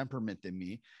different temperament than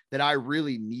me that I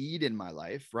really need in my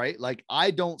life, right? Like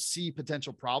I don't see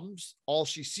potential problems. All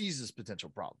she sees is potential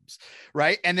problems,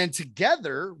 right? And then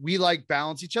together we like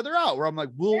balance each other out, where I'm like,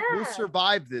 we'll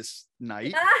survive this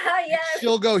night.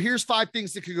 She'll go, here's 5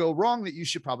 things that could go wrong that you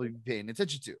should probably be paying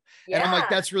attention to. And I'm like,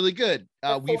 that's really good.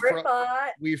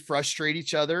 We frustrate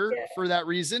each other for that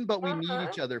reason, but we need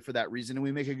each other for that reason. And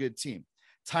we make a good team.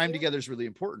 Time together is really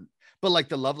important, but like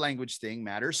the love language thing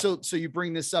matters. So you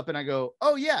bring this up and I go,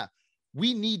 oh yeah,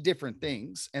 we need different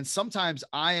things. And sometimes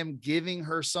I am giving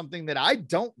her something that I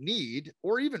don't need,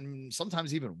 or even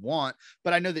sometimes even want,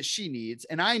 but I know that she needs,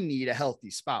 and I need a healthy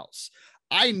spouse.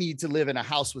 I need to live in a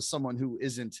house with someone who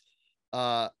isn't,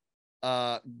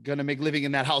 gonna make living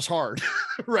in that house hard.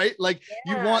 Right? Like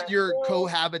you want your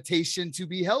cohabitation to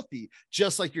be healthy,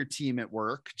 just like your team at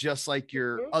work, just like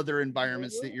your other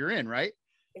environments that you're in. Right?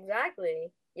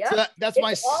 Exactly. Yeah. So that's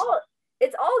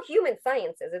it's all human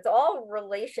sciences. It's all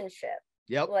relationship.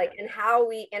 Yep. Like, and how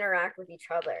we interact with each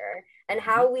other, and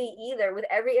how we with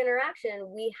every interaction,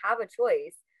 we have a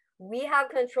choice. We have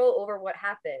control over what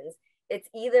happens. It's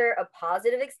either a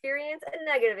positive experience, a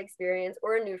negative experience,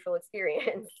 or a neutral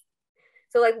experience.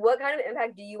 So like, what kind of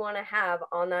impact do you want to have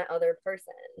on that other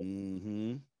person?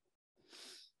 Mm-hmm.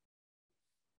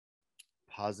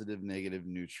 Positive, negative,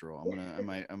 neutral. I want to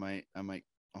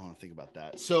think about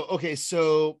that. So, okay.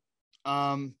 So,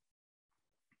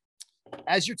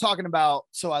 as you're talking about,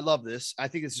 so I love this. I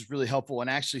think this is really helpful, and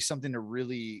actually something to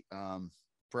really,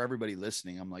 for everybody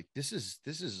listening, I'm like, this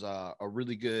is a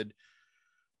really good,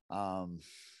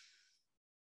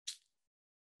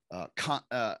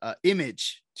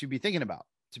 image to be thinking about,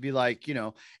 to be like,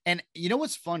 and you know,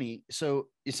 what's funny. So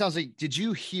it sounds like, did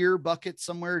you hear bucket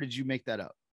somewhere? Or did you make that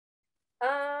up?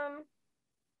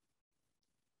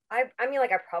 I mean,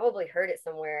 like I probably heard it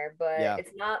somewhere, but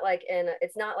it's not like a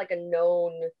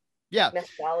known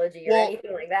methodology or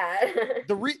anything like that.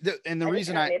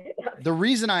 The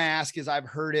reason I ask is I've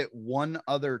heard it one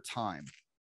other time,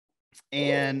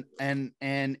 and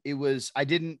it was, I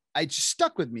just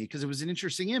stuck with me because it was an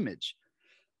interesting image.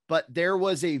 But there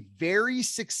was a very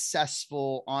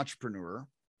successful entrepreneur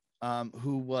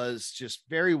who was just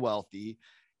very wealthy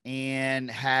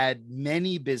and had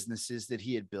many businesses that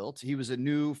he had built. He was a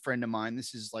new friend of mine.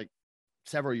 This is like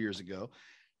several years ago.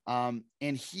 And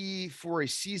he, for a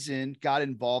season, got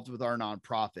involved with our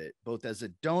nonprofit, both as a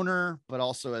donor, but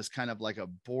also as kind of like a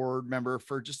board member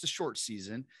for just a short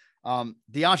season.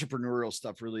 The entrepreneurial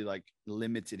stuff really like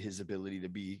limited his ability to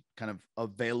be kind of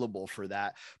available for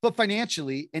that, but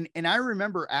financially. And I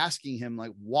remember asking him,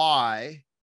 like, why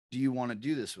do you want to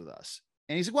do this with us?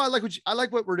 And he's like, well, I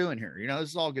like what we're doing here. This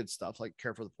is all good stuff, like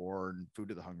care for the poor and food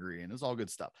to the hungry. And it's all good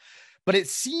stuff. But it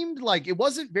seemed like it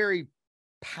wasn't very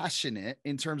passionate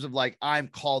in terms of like, I'm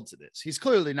called to this. He's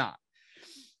clearly not.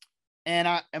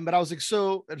 But I was like,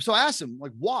 so I asked him,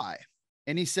 like, why?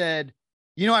 And he said,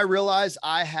 I realize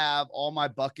I have all my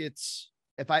buckets.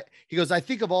 He goes, I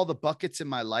think of all the buckets in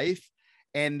my life,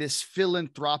 and this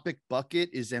philanthropic bucket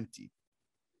is empty.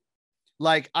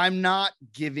 Like, I'm not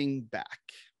giving back.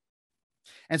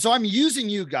 And so I'm using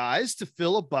you guys to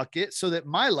fill a bucket so that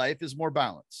my life is more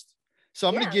balanced. So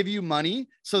I'm going to give you money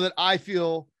so that I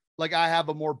feel like I have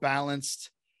a more balanced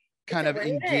kind of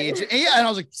engaged. And I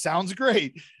was like, sounds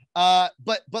great. But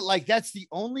like, that's the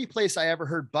only place I ever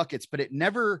heard buckets, but I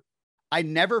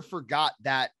never forgot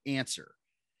that answer,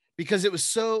 because it was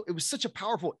such a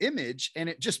powerful image.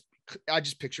 And I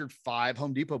just pictured 5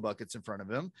 Home Depot buckets in front of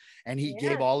him, and he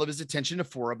gave all of his attention to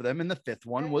 4 of them. And the 5th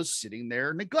one was sitting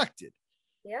there neglected.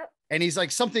 Yep. And he's like,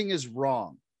 something is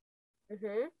wrong.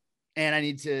 Mm-hmm. And I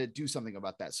need to do something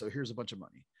about that. So here's a bunch of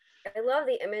money. I love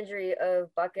the imagery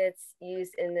of buckets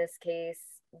used in this case,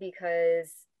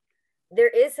 because there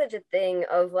is such a thing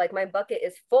of like, my bucket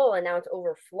is full and now it's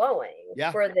overflowing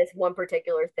for this one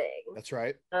particular thing. That's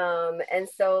right. And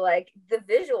so like the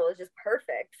visual is just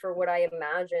perfect for what I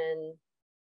imagine,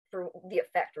 for the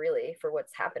effect really for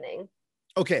what's happening.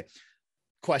 Okay.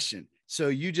 Question. So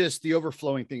the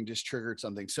overflowing thing just triggered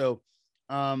something. So,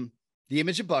 the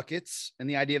image of buckets and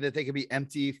the idea that they could be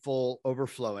empty, full,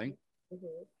 overflowing.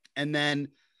 Mm-hmm. And then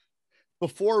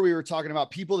before, we were talking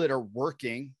about people that are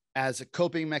working as a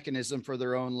coping mechanism for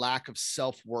their own lack of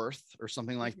self-worth or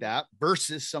something like that,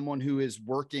 versus someone who is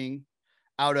working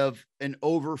out of an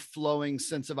overflowing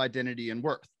sense of identity and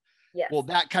worth. Yes. Well,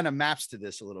 that kind of maps to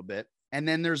this a little bit. And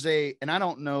then and I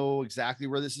don't know exactly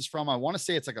where this is from. I want to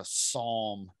say it's like a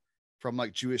psalm from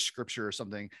like Jewish scripture or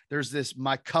something. There's this,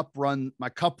 my cup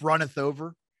runneth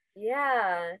over.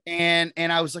 Yeah. And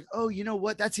I was like, oh, you know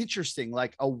what? That's interesting.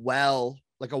 Like a well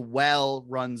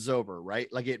runs over, right?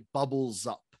 Like it bubbles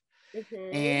up.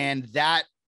 Mm-hmm. And that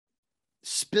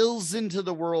spills into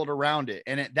the world around it.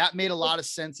 And that made a lot of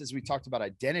sense as we talked about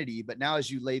identity. But now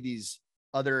as you lay these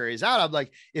other areas out, I'm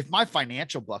like, if my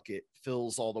financial bucket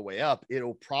fills all the way up,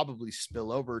 it'll probably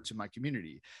spill over to my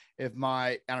community. If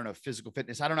my, I don't know, physical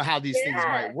fitness, I don't know how these things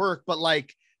might work, but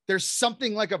like, there's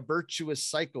something like a virtuous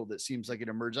cycle that seems like it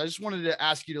emerged. I just wanted to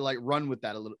ask you to like run with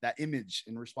that that image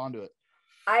and respond to it.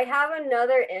 I have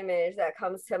another image that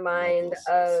comes to mind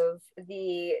of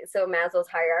Maslow's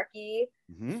hierarchy.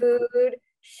 Mm-hmm. Food,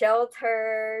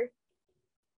 shelter,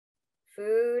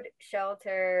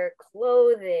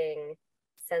 clothing,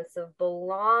 sense of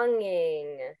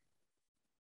belonging.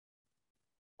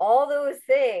 All those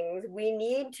things we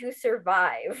need to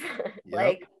survive.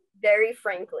 Like, very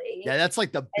frankly. Yeah, that's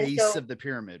like the base of the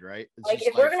pyramid, right? It's like,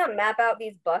 if we're gonna map out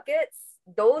these buckets,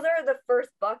 those are the first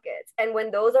buckets. And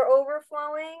when those are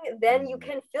overflowing, then you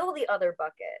can fill the other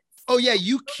buckets. Oh yeah,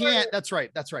 you can't. That's right.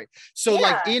 So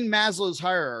like in Maslow's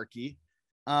hierarchy,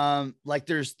 like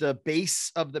there's the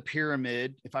base of the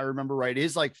pyramid, if I remember right,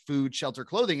 is like food, shelter,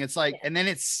 clothing. It's like, and then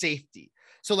it's safety.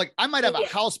 So like I might have a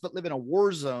house, but live in a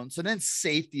war zone. So then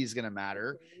safety is going to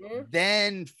matter. Mm-hmm.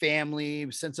 Then family,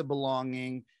 sense of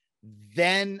belonging.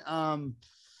 Then,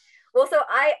 well, so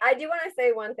I do want to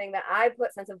say one thing, that I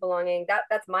put sense of belonging,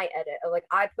 that's my edit. Like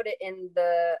I put it in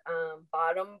the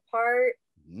bottom part.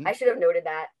 Mm-hmm. I should have noted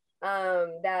that.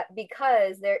 That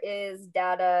because there is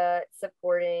data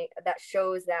supporting that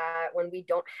shows that when we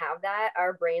don't have that,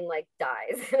 our brain like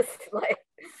dies.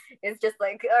 It's just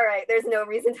like, all right, there's no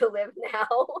reason to live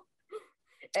now.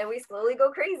 And we slowly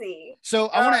go crazy. So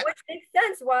I want to, which makes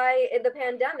sense why in the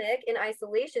pandemic, in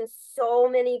isolation, so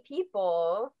many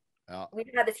people, we've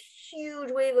had this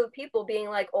huge wave of people being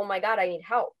like, oh my God, I need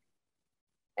help.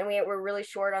 And we're really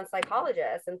short on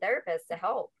psychologists and therapists to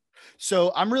help.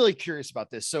 So I'm really curious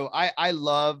about this. So I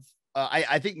love,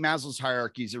 I think Maslow's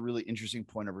hierarchy is a really interesting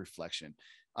point of reflection.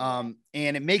 And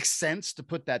it makes sense to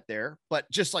put that there,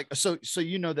 but just like, so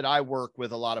you know that I work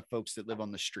with a lot of folks that live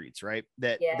on the streets, right?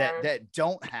 That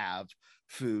don't have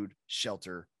food,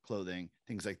 shelter, clothing,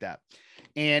 things like that.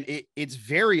 And it's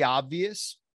very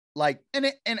obvious. Like,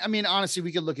 and I mean, honestly,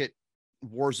 we could look at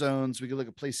war zones. We could look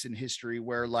at places in history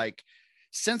where like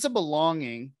sense of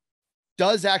belonging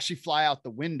does actually fly out the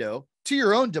window to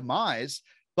your own demise.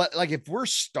 But like, if I'm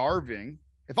starving,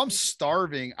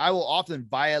 I will often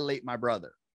violate my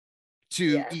brother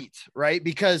to eat, right?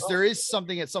 Because there is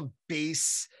something at some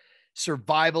base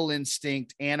survival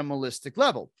instinct, animalistic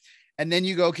level. And then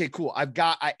you go, okay, cool.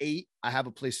 I ate, I have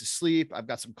a place to sleep. I've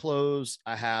got some clothes.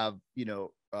 I have,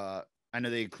 I know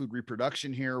they include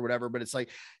reproduction here or whatever, but it's like,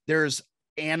 there's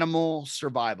animal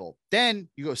survival. Then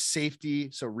you go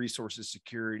safety. So resources,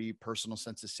 security, personal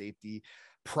sense of safety,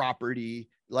 property.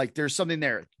 Like there's something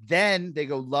there. Then they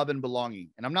go love and belonging.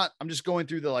 And I'm just going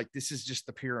through the, like, this is just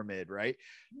the pyramid, right?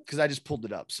 Because I just pulled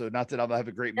it up. So not that I'll have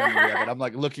a great memory of it. I'm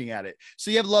like looking at it. So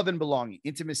you have love and belonging,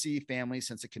 intimacy, family,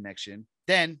 sense of connection.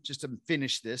 Then just to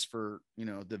finish this for, you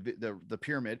know, the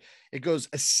pyramid, it goes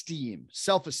esteem,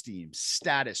 self-esteem,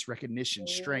 status, recognition,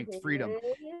 strength, freedom.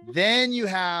 Then you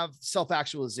have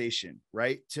self-actualization,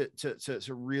 right? To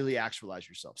really actualize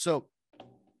yourself. So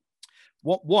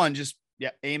one, just, yeah,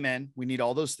 amen. We need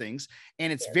all those things.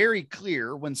 And it's very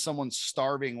clear when someone's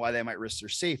starving, why they might risk their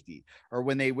safety, or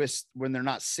when they're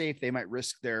not safe, they might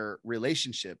risk their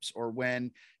relationships, or when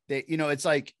they, you know, it's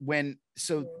like when,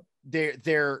 so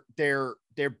they're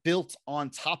built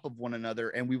on top of one another,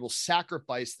 and we will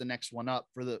sacrifice the next one up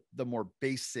for the more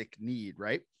basic need.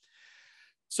 Right.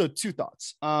 So two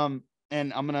thoughts. And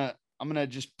I'm going to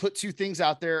just put two things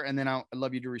out there, and then I'd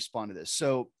love you to respond to this.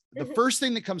 So the first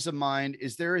thing that comes to mind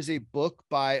is there is a book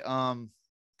by, and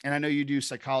I know you do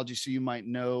psychology, so you might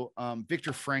know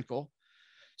Viktor Frankl.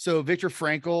 So Viktor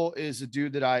Frankl is a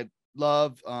dude that I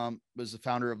love, was the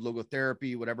founder of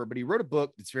logotherapy, whatever, but he wrote a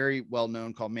book that's very well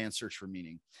known called Man's Search for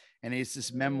Meaning. And it's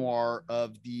this memoir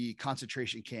of the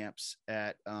concentration camps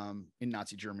in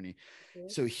Nazi Germany.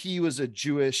 So he was a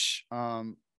Jewish,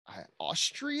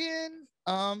 Austrian,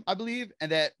 I believe,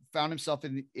 and that found himself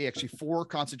in actually 4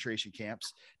 concentration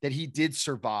camps that he did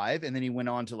survive. And then he went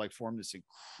on to like form this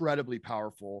incredibly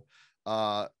powerful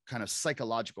kind of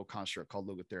psychological construct called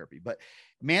logotherapy. But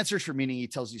Man's Search for Meaning, he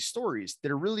tells these stories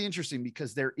that are really interesting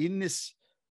because they're in this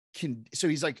so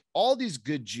he's like, all these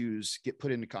good Jews get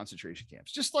put into concentration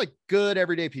camps, just like good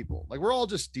everyday people. Like we're all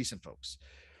just decent folks.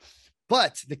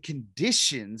 But the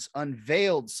conditions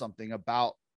unveiled something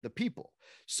about the people.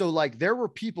 So like there were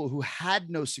people who had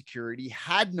no security,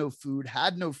 had no food,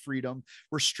 had no freedom,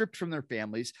 were stripped from their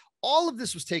families. All of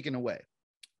this was taken away.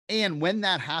 And when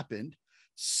that happened,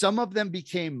 some of them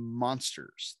became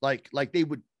monsters. Like they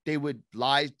would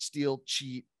lie, steal,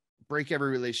 cheat, break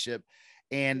every relationship,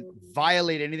 and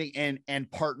violate anything,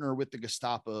 and partner with the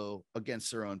Gestapo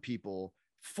against their own people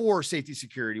for safety,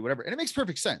 security, whatever. And it makes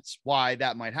perfect sense why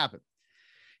that might happen.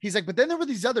 He's like, but then there were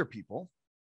these other people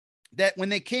that when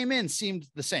they came in seemed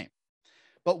the same.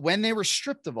 But when they were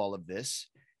stripped of all of this,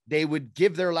 they would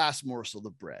give their last morsel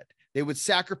of bread. They would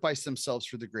sacrifice themselves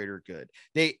for the greater good.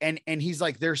 And he's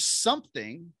like, there's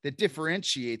something that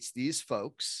differentiates these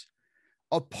folks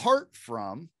apart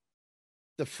from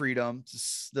the freedom,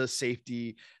 the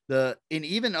safety, and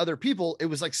even other people. It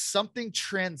was like something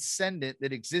transcendent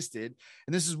that existed.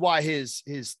 And this is why his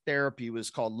therapy was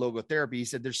called logotherapy. He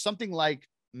said, there's something like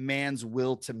man's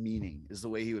will to meaning, is the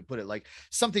way he would put it. Like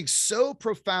something so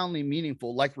profoundly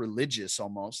meaningful, like religious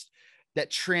almost,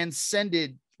 that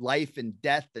transcended life and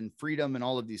death and freedom and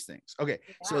all of these things. Okay.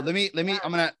 Yeah. So let me,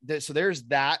 so there's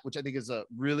that, which I think is a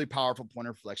really powerful point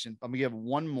of reflection. I'm gonna give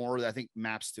one more that I think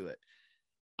maps to it.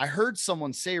 I heard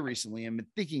someone say recently, and been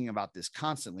thinking about this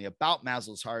constantly, about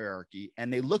Maslow's hierarchy,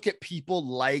 and they look at people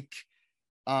like,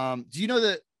 do you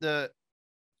know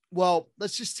well,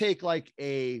 let's just take like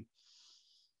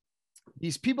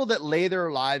these people that lay their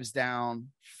lives down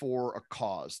for a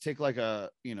cause. Take like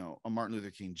a Martin Luther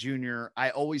King Jr.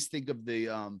 I always think of the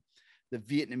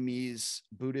Vietnamese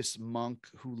Buddhist monk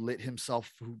who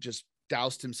just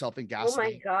doused himself in gasoline.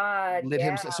 Oh my God. Lit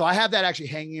himself. So I have that actually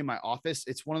hanging in my office.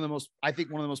 It's one of the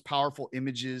most powerful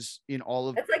images in all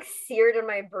of. It's like seared in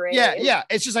my brain. Yeah. Yeah.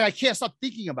 It's just like, I can't stop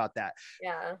thinking about that.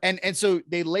 Yeah. And so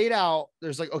they laid out,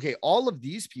 there's like, okay, all of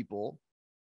these people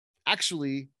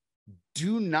actually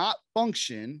do not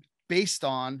function based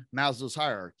on Maslow's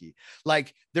hierarchy.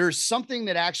 Like there's something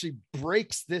that actually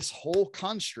breaks this whole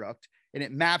construct, and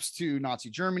it maps to Nazi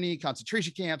Germany,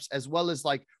 concentration camps, as well as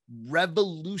like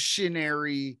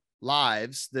revolutionary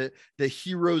lives, the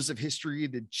heroes of history,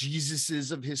 the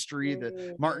Jesuses of history,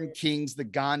 the Martin Kings, the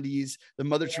Gandhis, the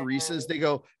Mother Teresas. They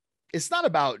go, it's not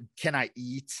about, can I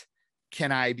eat?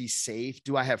 Can I be safe?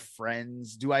 Do I have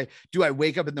friends? Do I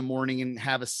wake up in the morning and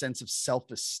have a sense of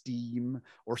self-esteem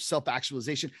or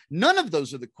self-actualization? None of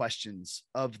those are the questions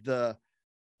of the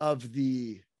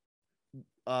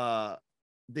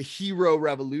hero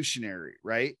revolutionary,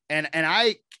 right? And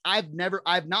I've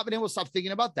not been able to stop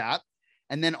thinking about that.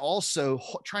 And then also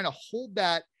trying to hold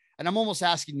that. And I'm almost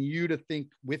asking you to think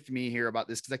with me here about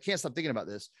this, because I can't stop thinking about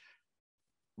this.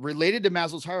 Related to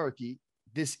Maslow's hierarchy,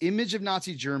 this image of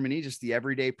Nazi Germany, just the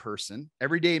everyday person,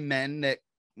 everyday men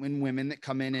and women that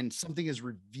come in and something is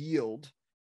revealed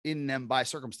in them by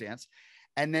circumstance.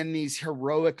 And then these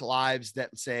heroic lives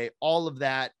that say all of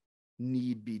that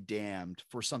need be damned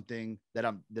for something that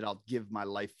I'll give my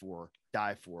life for,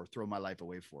 die for, throw my life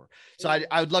away for. So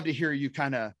I would love to hear you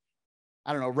kind of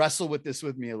I don't know, wrestle with this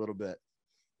with me a little bit.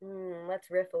 Let's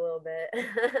riff a little bit.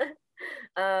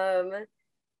 um,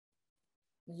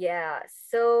 yeah.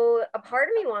 So a part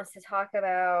of me wants to talk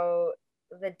about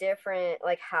the different,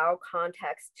 like how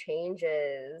context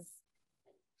changes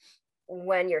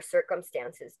when your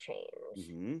circumstances change.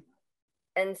 Mm-hmm.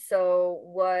 And so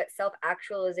what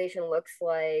self-actualization looks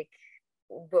like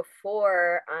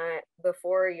before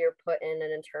you're put in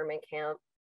an internment camp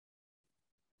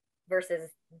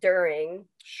versus during,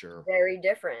 Sure. very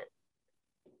different.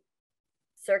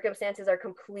 Circumstances are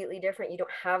completely different. You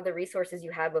don't have the resources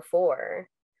you had before.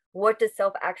 What does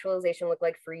self-actualization look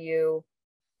like for you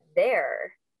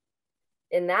there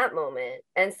in that moment?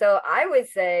 And so I would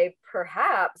say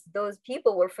perhaps those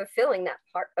people were fulfilling that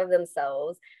part of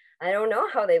themselves. I don't know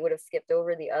how they would have skipped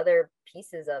over the other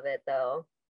pieces of it, though.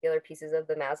 The other pieces of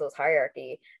the Maslow's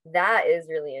hierarchy. That is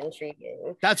really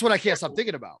intriguing. That's what I can't stop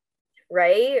thinking about.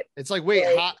 Right? It's like,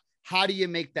 wait, like, how do you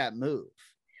make that move?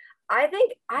 I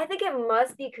think it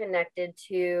must be connected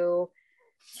to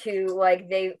like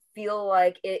they feel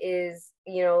like it is,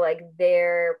 you know, like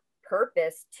their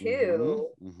purpose too.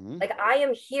 Mm-hmm. Like I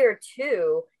am here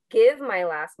to give my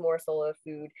last morsel of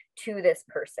food to this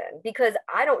person because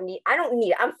I don't need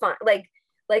it. I'm fine. Like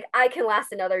I can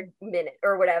last another minute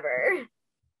or whatever.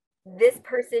 This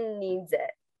person needs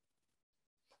it.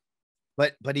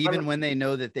 But even when they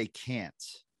know that they can't,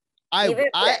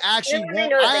 I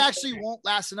actually won't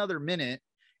last another minute,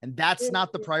 and that's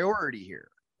not the priority here.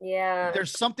 Yeah.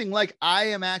 There's something like I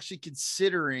am actually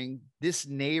considering this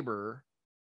neighbor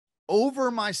over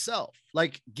myself,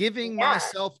 like giving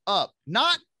myself up,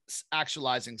 not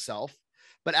actualizing self,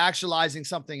 but actualizing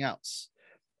something else,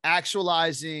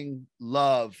 actualizing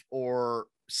love or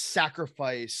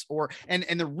sacrifice and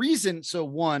the reason. So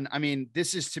one, I mean,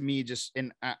 this is to me just,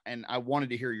 and I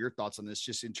wanted to hear your thoughts on this,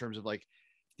 just in terms of like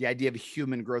the idea of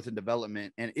human growth and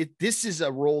development. And this is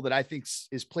a role that I think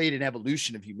is played in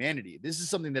evolution of humanity. This is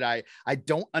something that I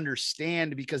don't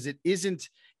understand because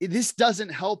this doesn't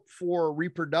help for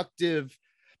reproductive,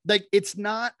 like it's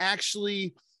not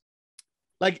actually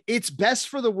like it's best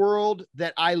for the world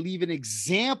that I leave an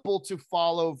example to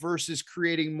follow versus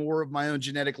creating more of my own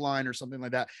genetic line or something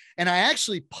like that. And I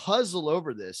actually puzzle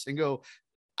over this and go,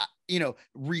 you know,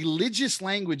 religious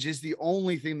language is the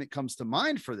only thing that comes to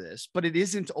mind for this, but it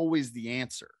isn't always the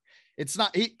answer. It's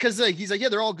not because he's like, yeah,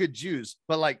 they're all good Jews,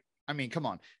 but like, I mean, come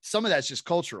on, some of that's just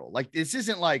cultural. Like this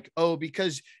isn't like, oh,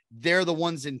 because they're the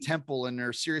ones in temple and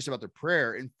they're serious about their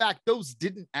prayer. In fact, those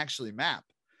didn't actually map.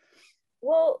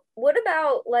 Well, what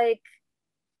about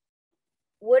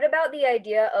the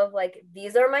idea of like,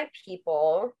 these are my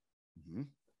people,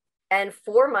 and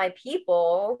for my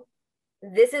people,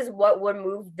 this is what would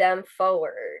move them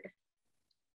forward?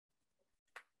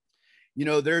 You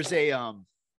know, there's a,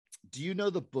 do you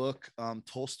know the book?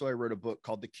 Tolstoy wrote a book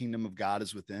called The Kingdom of God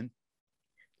is Within.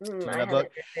 Do you know that book?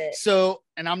 So,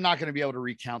 and I'm not going to be able to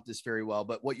recount this very well,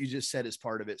 but what you just said is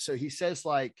part of it. So he says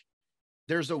like,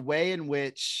 there's a way in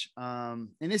which, and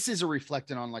this is a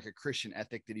reflecting on like a Christian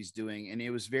ethic that he's doing. And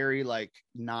it was very like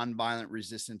nonviolent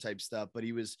resistant type stuff. But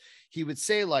he would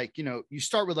say like, you know, you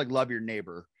start with like, love your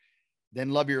neighbor, then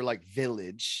love your like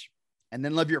village, and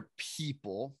then love your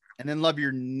people, and then love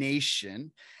your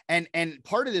nation. And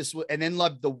part of this, and then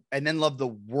love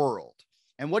the world.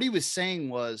 And what he was saying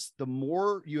was the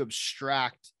more you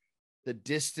abstract the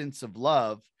distance of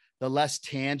love, the less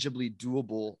tangibly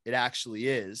doable it actually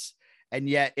is. And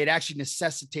yet it actually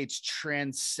necessitates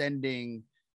transcending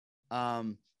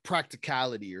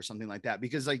practicality or something like that,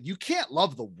 because like you can't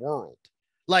love the world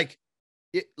like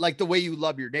the way you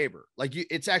love your neighbor. Like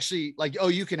it's actually like, oh,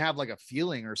 you can have like a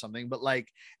feeling or something, but like,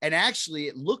 and actually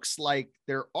it looks like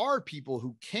there are people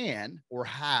who can or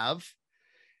have,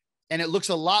 and it looks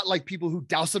a lot like people who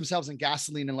douse themselves in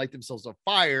gasoline and light themselves on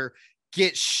fire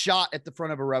get shot at the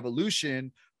front of a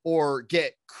revolution or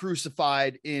get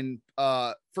crucified in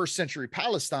first century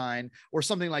Palestine or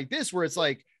something like this, where it's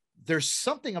like, there's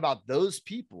something about those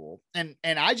people. And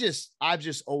I've just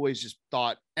always just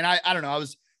thought, and I don't know,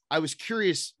 I was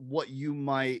curious what you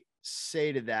might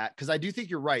say to that. Cause I do think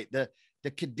you're right.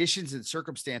 The conditions and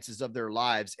circumstances of their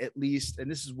lives, at least, and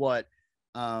this is what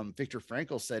Viktor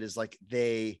Frankl said, is like,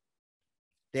 they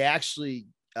actually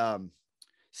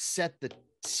set the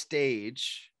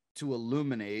stage to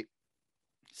illuminate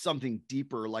something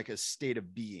deeper, like a state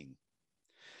of being.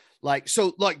 Like,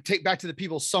 so like take back to the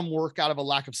people, some work out of a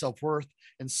lack of self-worth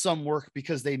and some work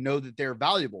because they know that they're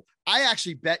valuable. I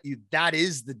actually bet you that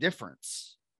is the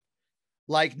difference.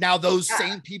 Like now those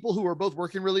same people who are both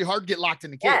working really hard get locked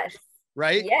in a cage,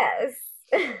 right? Yes.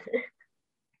 Bring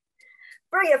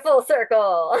it full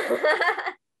circle.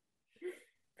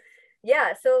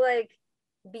 yeah, so like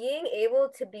being able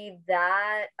to be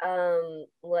that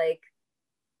like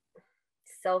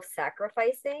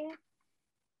self-sacrificing,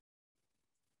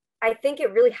 I think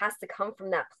it really has to come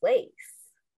from that place.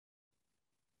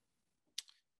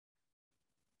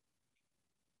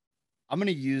 I'm going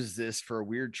to use this for a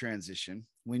weird transition.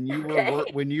 When you were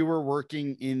Okay. when you were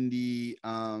working in the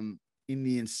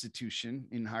institution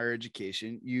in higher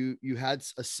education, you had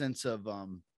a sense of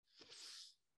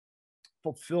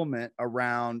fulfillment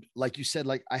around, like you said,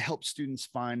 like I help students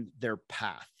find their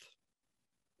path.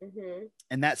 Mm-hmm.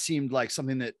 And that seemed like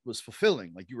something that was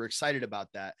fulfilling. Like you were excited about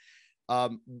that.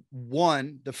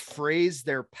 One, the phrase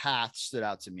 "their path" stood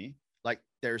out to me. Like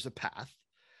there's a path.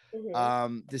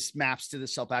 Mm-hmm. This maps to the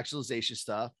self-actualization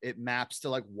stuff. It maps to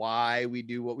like why we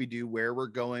do what we do, where we're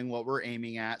going, what we're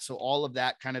aiming at. So all of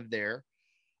that kind of there.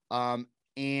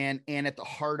 And at the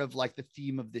heart of like the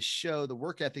theme of this show, the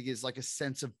work ethic is like a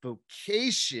sense of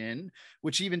vocation,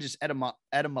 which even just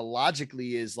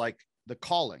etymologically is like the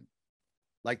calling.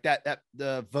 Like that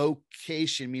the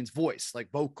vocation means voice, like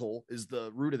vocal is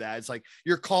the root of that. It's like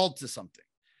you're called to something,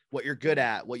 what you're good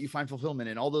at, what you find fulfillment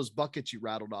in, all those buckets you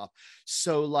rattled off.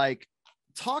 So like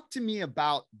talk to me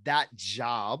about that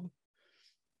job.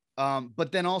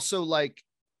 But then also like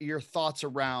your thoughts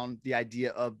around the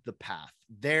idea of the path,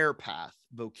 their path,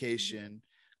 vocation,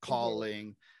 Mm-hmm.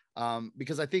 calling,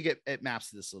 because I think it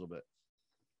maps to this a little bit.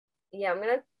 Yeah, I'm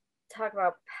gonna talk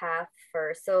about path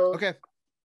first. So Okay.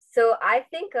 so I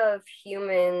think of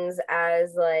humans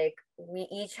as like we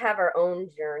each have our own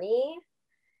journey.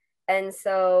 And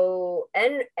so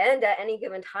and at any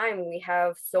given time we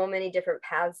have so many different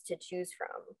paths to choose from.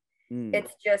 Mm.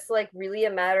 It's just like really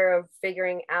a matter of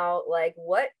figuring out like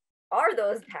what are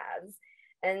those paths.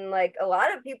 And like a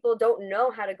lot of people don't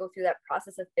know how to go through that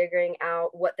process of figuring out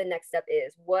what the next step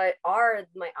is, what are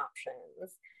my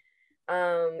options.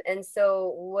 And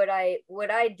so what I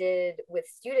did with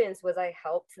students was I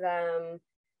helped them,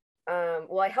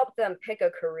 I helped them pick a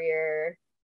career,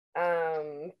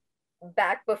 um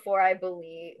back before I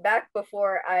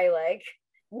like,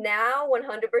 now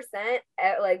 100%,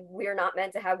 like we're not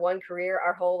meant to have one career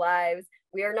our whole lives.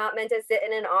 We are not meant to sit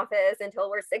in an office until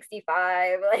we're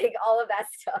 65, like all of that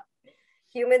stuff.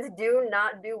 Humans do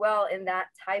not do well in that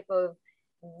type of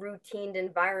routine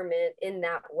environment in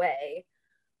that way,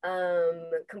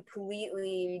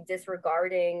 completely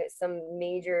disregarding some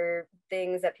major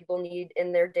things that people need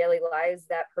in their daily lives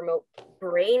that promote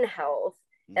brain health.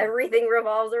 Mm. Everything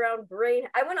revolves around brain.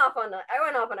 I went off on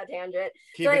a tangent. So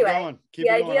Keep it anyway, going. Keep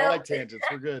the it going. I idea like tangents.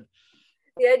 We're good.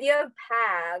 the idea of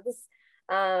paths.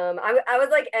 I was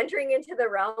like entering into the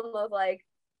realm of like,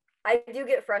 I do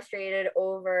get frustrated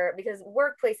over, because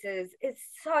workplaces is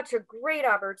such a great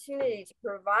opportunity to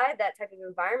provide that type of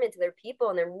environment to their people,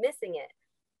 and they're missing it.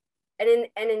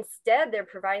 And instead they're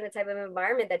providing the type of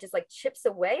environment that just like chips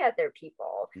away at their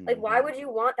people. Like, why Mm-hmm. would you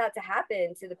want that to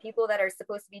happen to the people that are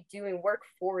supposed to be doing work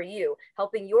for you,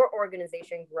 helping your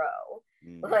organization grow?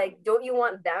 Mm. Like, don't you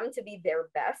want them to be their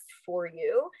best for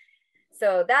you?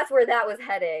 So that's where that was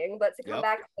heading. But to come Yep.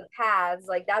 back to the paths,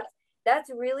 like that's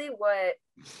really what,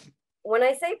 when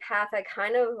I say path, I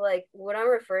kind of like what I'm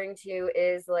referring to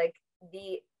is like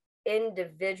the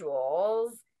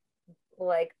individuals,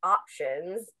 like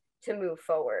options to move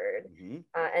forward, Mm-hmm.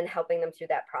 and helping them through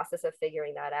that process of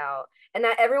figuring that out. And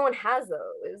that everyone has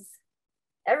those.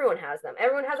 Everyone has them.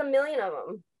 Everyone has a million of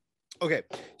them. Okay,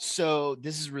 so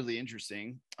this is really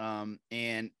interesting.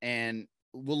 And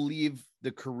we'll leave the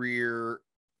career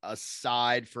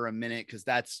aside for a minute because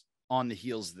that's on the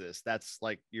heels of this. That's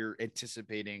like you're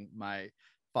anticipating my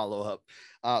follow up.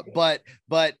 But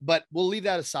we'll leave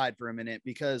that aside for a minute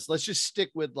because let's just stick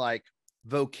with like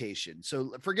vocation.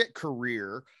 So forget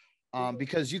career.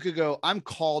 Because you could go, I'm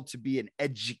called to be an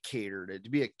educator, to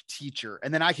be a teacher.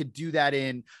 And then I could do that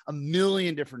in a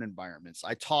million different environments.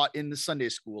 I taught in the Sunday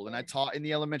school and I taught in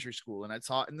the elementary school and I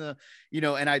taught in the,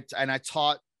 and I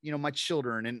taught, my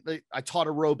children and I taught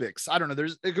aerobics. I don't know.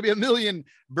 There could be a million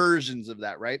versions of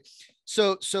that. Right.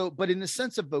 But in the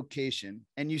sense of vocation,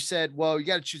 and you said, well, you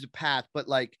got to choose a path, but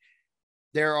like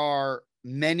there are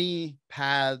many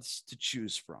paths to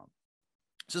choose from.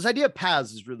 So this idea of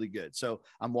paths is really good. So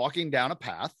I'm walking down a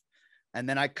path and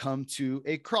then I come to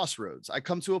a crossroads. I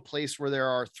come to a place where there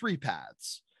are three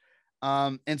paths.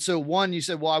 And so one, you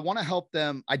said, well, I want to help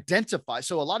them identify.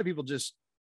 So a lot of people just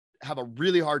have a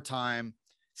really hard time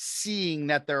seeing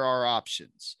that there are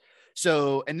options.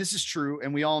 So, and this is true,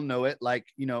 and we all know it, like,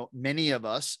 many of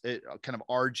us, kind of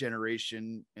our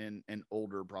generation and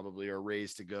older probably are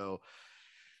raised to go,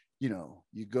 you know,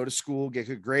 you go to school, get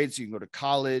good grades, so you can go to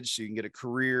college, so you can get a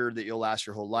career that you'll last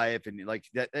your whole life. And like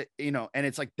that, you know, and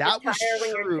it's like, that was retire when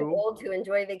you're too true. old to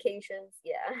enjoy vacations.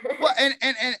 Yeah. Well,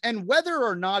 and whether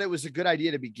or not it was a good idea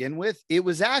to begin with, it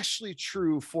was actually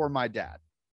true for my dad.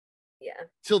 Yeah.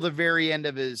 Till the very end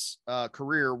of his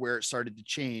career, where it started to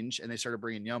change and they started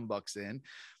bringing young bucks in.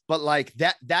 But like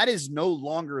that is no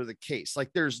longer the case.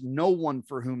 Like there's no one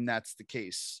for whom that's the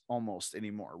case almost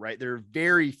anymore, right? There are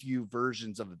very few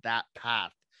versions of that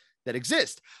path that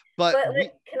exist. But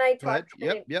can I talk,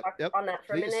 yep, talk on that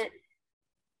for please. a minute?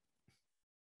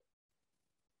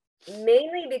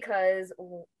 Mainly because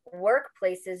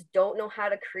workplaces don't know how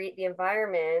to create the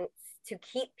environments to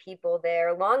keep people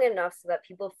there long enough so that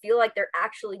people feel like they're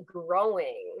actually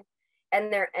growing. And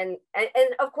they're and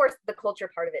of course the culture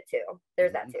part of it too.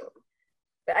 There's that too.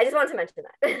 But I just wanted to mention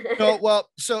that.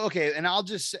 So okay, and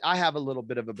I have a little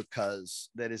bit of a because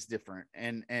that is different.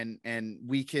 And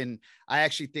I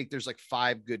actually think there's like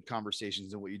 5 good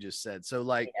conversations in what you just said. So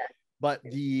like, yeah. But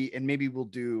and maybe we'll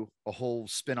do a whole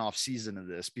spin-off season of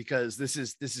this, because this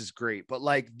is great. But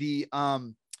like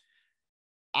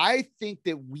I think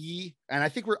that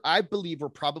I believe we're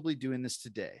probably doing this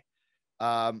today.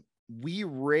 We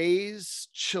raise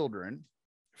children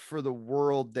for the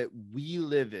world that we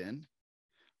live in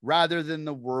rather than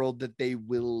the world that they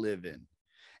will live in.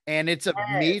 And it's a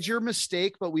major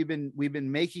mistake, but we've been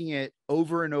making it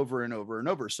over and over and over and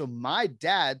over. So my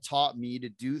dad taught me to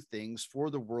do things for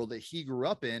the world that he grew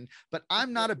up in, but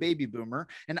I'm not a baby boomer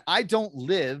and I don't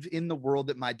live in the world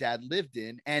that my dad lived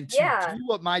in. And to do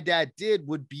what my dad did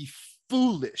would be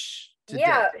foolish today.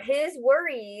 Yeah, his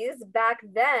worries back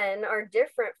then are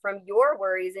different from your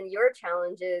worries and your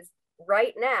challenges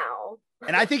right now.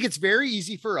 And I think it's very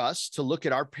easy for us to look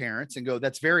at our parents and go,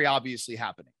 that's very obviously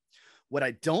happening. What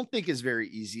I don't think is very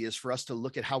easy is for us to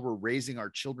look at how we're raising our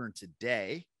children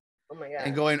today. Oh my God.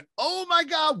 And going, oh my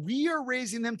God, we are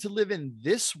raising them to live in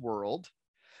this world.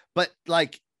 But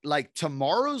like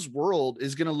tomorrow's world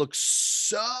is going to look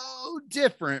so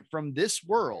different from this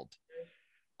world.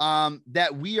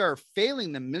 That we are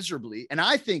failing them miserably. And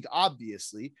I think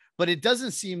obviously, but it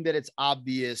doesn't seem that it's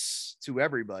obvious to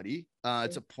everybody.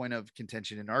 It's a point of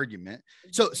contention and argument.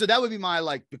 So that would be my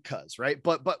like, because, right.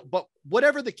 But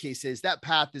whatever the case is, that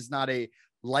path is not a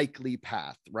likely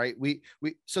path, right?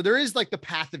 So there is like the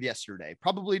path of yesterday,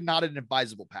 probably not an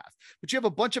advisable path, but you have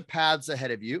a bunch of paths ahead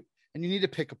of you and you need to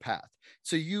pick a path.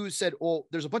 So you said, well,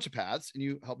 there's a bunch of paths and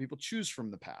you help people choose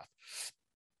from the path.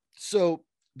 So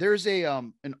there's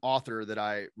an author that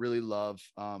I really love,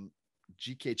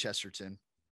 G.K. Chesterton,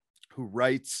 who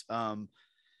writes,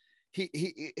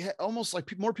 he almost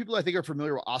like more people I think are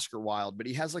familiar with Oscar Wilde, but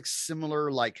he has like similar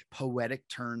like poetic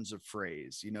turns of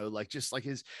phrase, you know, like just like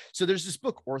so there's this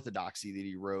book Orthodoxy that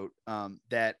he wrote,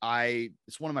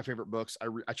 it's one of my favorite books.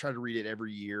 I try to read it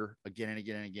every year again and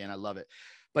again and again. I love it.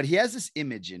 But he has this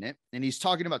image in it, and he's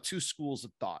talking about 2 schools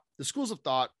of thought. The schools of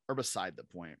thought are beside the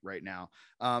point right now.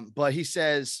 But he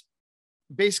says,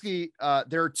 basically,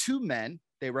 there are 2 men.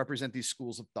 They represent these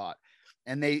schools of thought,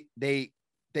 and they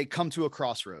come to a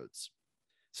crossroads.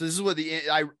 So this is what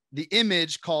the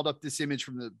image called up this image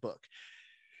from the book.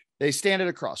 They stand at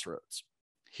a crossroads.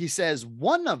 He says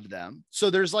one of them. So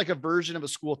there's like a version of a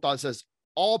school of thought that says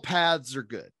all paths are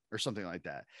good or something like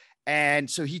that. And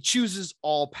so he chooses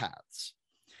all paths.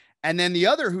 And then the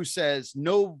other who says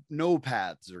no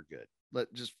paths are good.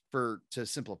 To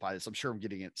simplify this, I'm sure I'm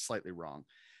getting it slightly wrong,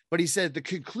 but he said the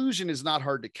conclusion is not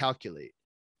hard to calculate.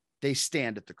 They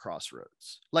stand at the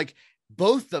crossroads. Like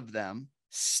both of them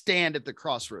stand at the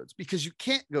crossroads, because you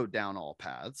can't go down all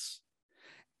paths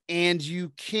and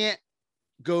you can't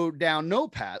go down no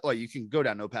path. Well, you can go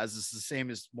down no paths. It's the same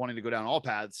as wanting to go down all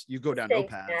paths. You go down no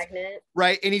paths. Stagnant.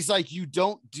 Right. And he's like, you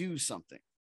don't do something.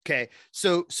 Okay.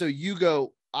 So you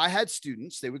go, I had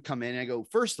students, they would come in and I go,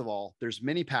 first of all, there's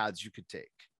many paths you could take.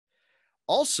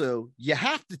 Also, you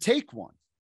have to take one,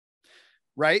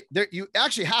 right? There, you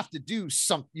actually have to do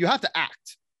something. You have to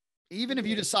act. Even if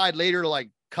you decide later to like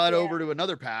cut over to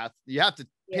another path, you have to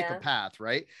pick a path,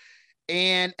 right?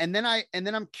 And then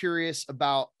I'm curious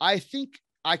about, I think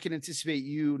I can anticipate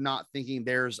you not thinking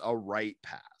there's a right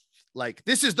path. Like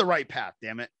this is the right path,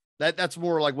 damn it. That's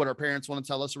more like what our parents want to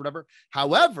tell us or whatever.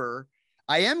 However,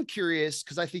 I am curious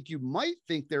because I think you might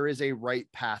think there is a right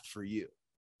path for you.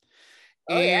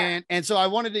 And so I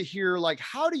wanted to hear, like,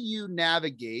 how do you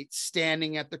navigate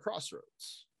standing at the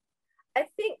crossroads? I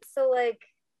think so. Like,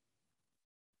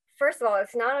 first of all,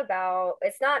 it's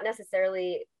not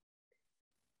necessarily,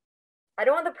 I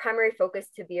don't want the primary focus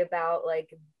to be about like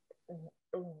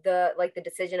the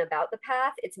decision about the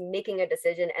path. It's making a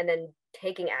decision and then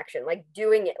taking action, like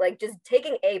doing it, like just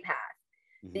taking a path.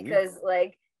 Because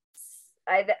like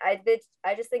I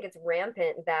just think it's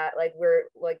rampant that like we're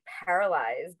like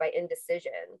paralyzed by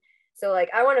indecision. So like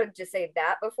I want to just say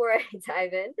that before I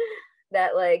dive in,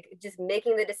 that like just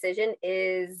making the decision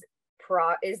is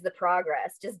the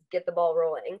progress. Just get the ball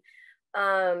rolling.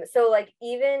 So like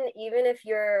even if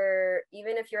you're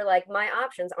like, my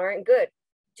options aren't good,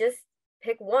 just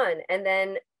pick one, and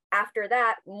then after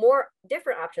that more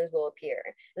different options will appear,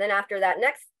 and then after that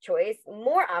next choice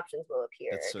more options will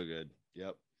appear. That's so good.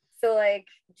 Yep. So like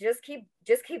just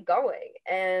keep going.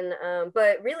 And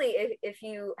but really if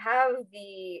you have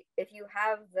the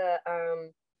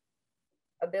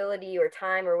ability or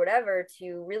time or whatever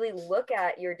to really look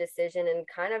at your decision and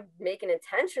kind of make an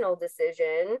intentional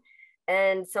decision,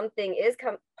 and something is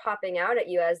popping out at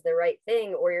you as the right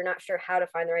thing, or you're not sure how to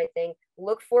find the right thing,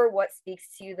 look for what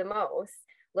speaks to you the most.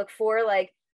 Look for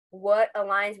like what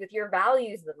aligns with your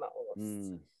values the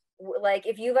most. Like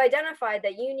if you've identified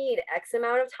that you need X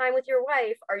amount of time with your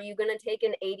wife, are you going to take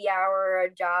an 80-hour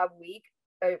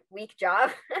week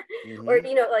job? Or,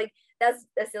 you know, like that's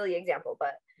a silly example,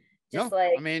 but just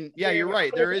like, I mean, yeah, you're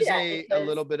right. There is a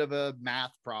little bit of a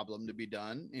math problem to be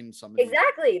done in some of these.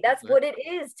 Exactly. That's what it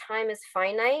is. Time is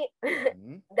finite.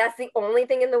 That's the only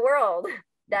thing in the world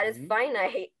that is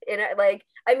finite. And like,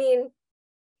 I mean,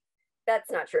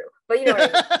 that's not true, but you know what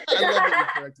I mean. I love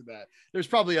that you corrected that. There's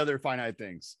probably other finite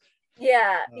things.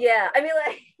 Yeah. I mean,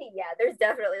 like, yeah, there's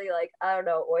definitely like, I don't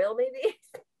know, oil maybe,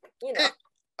 you know.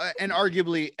 And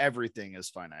arguably everything is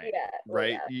finite,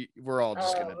 right? We're all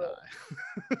just gonna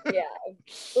die.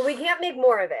 But we can't make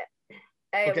more of it.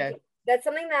 Okay. That's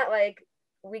something that like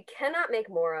we cannot make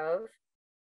more of.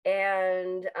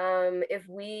 And if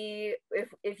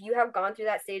you have gone through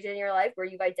that stage in your life where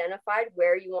you've identified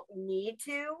where you need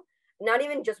to, not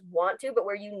even just want to, but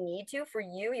where you need to for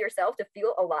you yourself to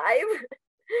feel alive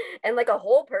and like a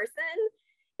whole person,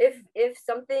 if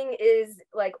something is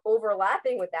like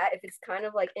overlapping with that, if it's kind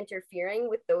of like interfering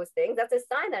with those things, that's a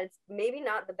sign that it's maybe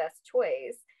not the best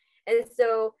choice. And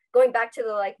so going back to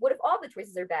the like, what if all the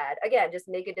choices are bad? Again, just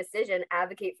make a decision,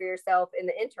 advocate for yourself in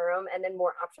the interim, and then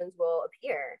more options will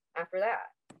appear after that.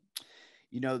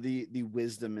 You know, the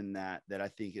wisdom in that I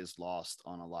think is lost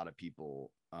on a lot of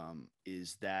people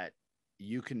is that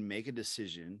you can make a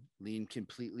decision, lean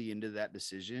completely into that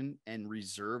decision, and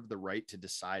reserve the right to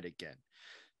decide again.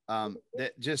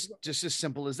 That just as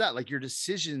simple as that. Like your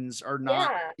decisions are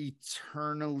not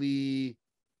eternally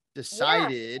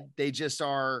decided. They just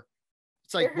are.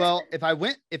 It's like, well, if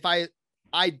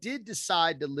I did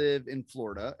decide to live in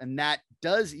Florida, and that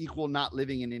does equal not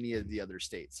living in any of the other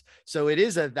states. So it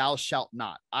is a thou shalt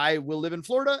not. I will live in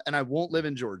Florida and I won't live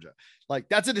in Georgia. Like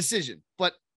that's a decision,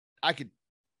 but I could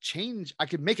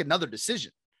make another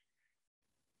decision,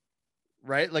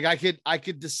 right? Like I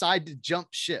could decide to jump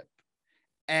ship,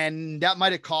 and that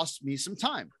might have cost me some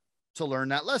time to learn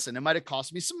that lesson. It might have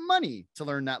cost me some money to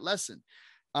learn that lesson.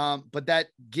 But that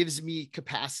gives me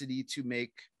capacity to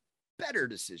make better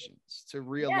decisions, to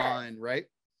realign, right?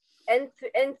 And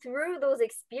through those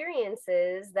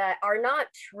experiences that are not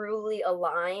truly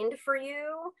aligned for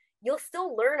you, you'll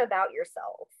still learn about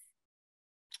yourself.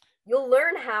 You'll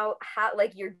learn how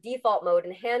like your default mode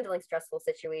in handling stressful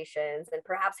situations, and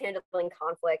perhaps handling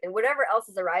conflict and whatever else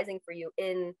is arising for you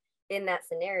in that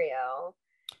scenario.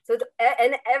 So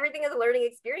and everything is a learning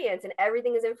experience, and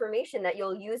everything is information that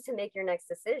you'll use to make your next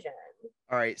decision.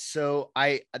 All right. So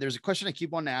there's a question I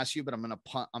keep wanting to ask you, but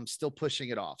I'm still pushing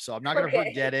it off. So I'm not going to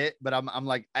forget it, but I'm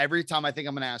like, every time I think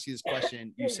I'm going to ask you this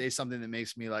question, you say something that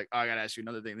makes me like, oh, I got to ask you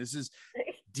another thing. This is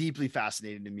deeply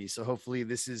fascinating to me. So hopefully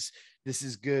this is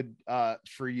good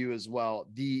for you as well.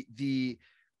 The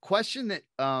question that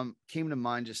came to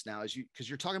mind just now is because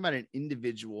you're talking about an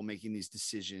individual making these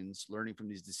decisions, learning from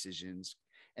these decisions.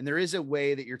 And there is a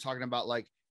way that you're talking about like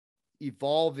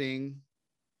evolving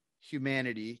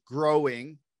humanity,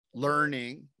 growing,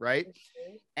 learning, right?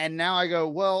 And now I go,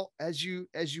 well, as you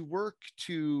work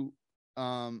to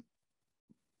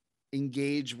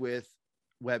engage with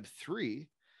Web3,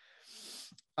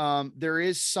 there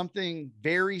is something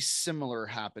very similar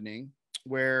happening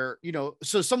where, you know,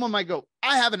 so someone might go,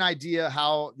 I have an idea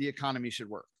how the economy should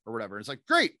work or whatever. It's like,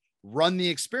 great, run the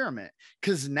experiment,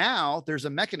 because now there's a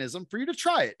mechanism for you to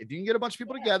try it. If you can get a bunch of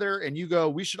people together and you go,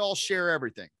 we should all share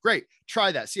everything. Great.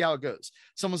 Try that. See how it goes.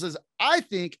 Someone says, I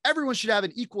think everyone should have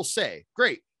an equal say.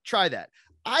 Great. Try that.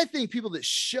 I think people that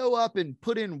show up and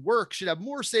put in work should have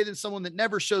more say than someone that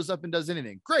never shows up and does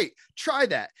anything. Great. Try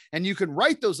that. And you can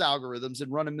write those algorithms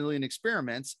and run a million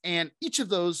experiments. And each of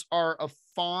those are a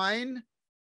fine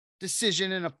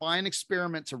decision and a fine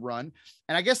experiment to run.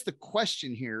 And I guess the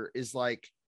question here is like,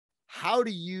 how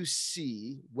do you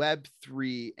see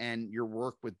Web3 and your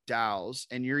work with DAOs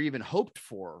and your even hoped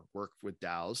for work with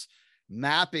DAOs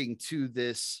mapping to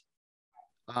this?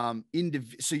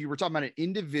 So you were talking about an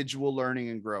individual learning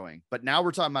and growing, but now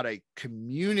we're talking about a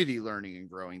community learning and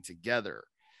growing together,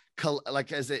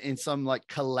 like in some like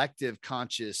collective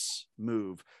conscious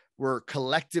move. We're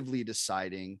collectively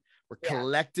deciding, we're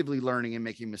collectively learning and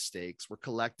making mistakes. We're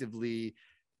collectively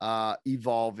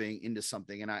evolving into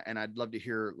something. And I'd love to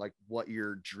hear like what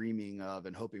you're dreaming of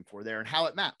and hoping for there and how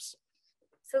it maps.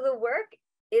 So the work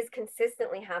is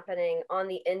consistently happening on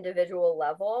the individual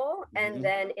level, and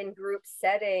then in group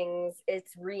settings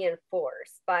it's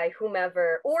reinforced by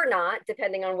whomever or not,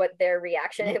 depending on what their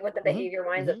reaction is, what the behavior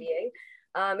winds up being.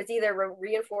 It's either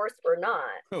reinforced or not,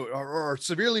 or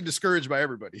severely discouraged by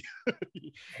everybody.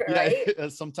 right? Yeah,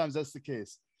 sometimes that's the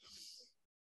case.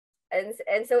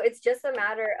 And so it's just a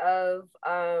matter of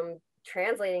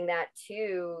translating that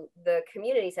to the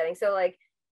community setting. So like,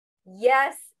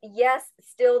 yes,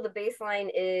 still the baseline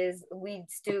is we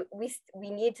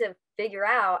need to figure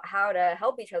out how to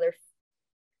help each other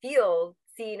feel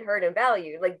seen, heard, and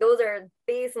valued. Like those are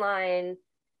baseline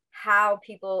how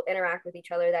people interact with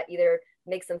each other that either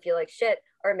makes them feel like shit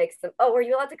or makes them, oh, are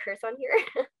you allowed to curse on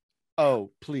here? Oh,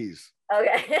 please.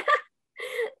 Okay.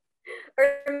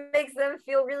 Or makes them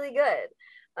feel really good.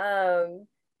 And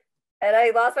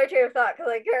I lost my train of thought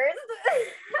because I cursed.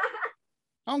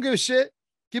 I don't give a shit.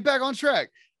 Get back on track.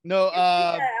 No,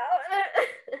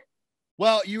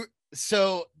 well,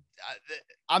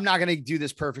 I'm not going to do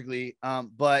this perfectly,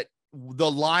 but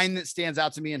the line that stands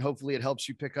out to me, and hopefully it helps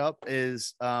you pick up,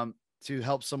 is to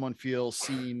help someone feel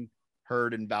seen,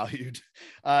 heard, and valued.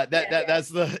 That's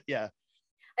the.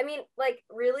 I mean, like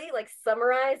really, like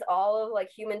summarize all of like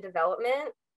human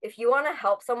development. If you want to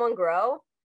help someone grow,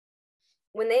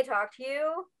 when they talk to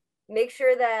you, make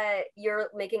sure that you're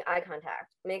making eye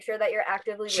contact. Make sure that you're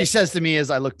actively listening. She says to me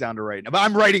as I look down to write, but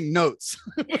I'm writing notes.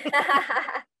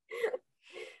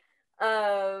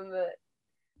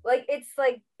 Like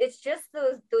it's just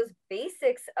those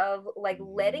basics of like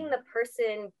letting the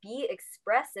person be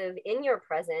expressive in your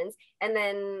presence, and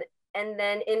then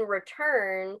in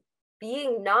return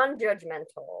being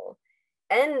non-judgmental,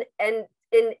 and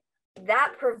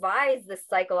that provides the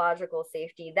psychological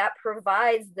safety, that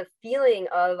provides the feeling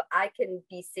of I can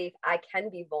be safe, I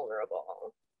can be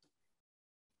vulnerable.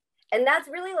 And that's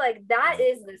really like, that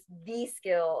is the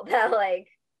skill that like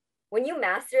when you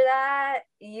master that,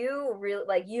 you really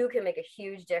like, you can make a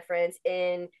huge difference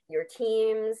in your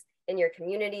teams, in your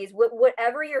communities,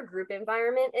 whatever your group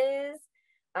environment is.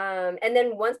 And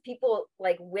then once people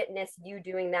like witness you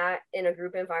doing that in a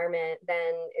group environment,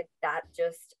 then that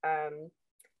just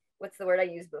what's the word I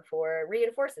used before,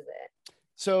 reinforces it.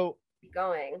 So keep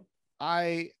going.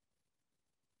 I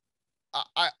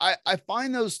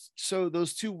find those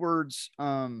two words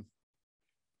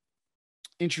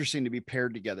interesting to be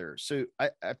paired together. So I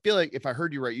feel like if I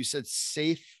heard you right, you said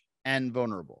safe and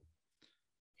vulnerable.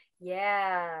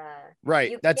 Yeah.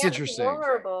 Right. That's can't interesting. Be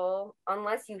vulnerable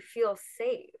unless you feel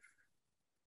safe.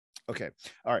 Okay.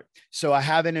 All right. So I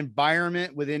have an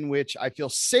environment within which I feel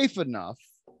safe enough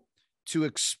to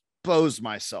expose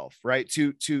myself, right?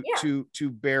 To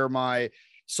bear my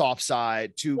soft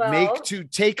side, to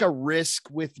take a risk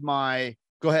with my,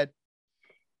 go ahead.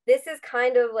 This is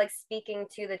kind of like speaking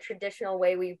to the traditional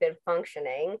way we've been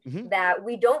functioning, that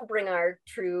we don't bring our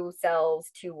true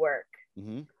selves to work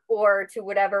or to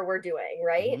whatever we're doing,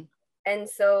 right? And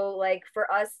so like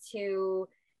for us to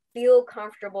feel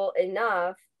comfortable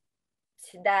enough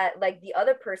that like the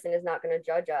other person is not going to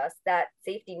judge us, that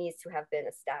safety needs to have been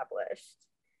established.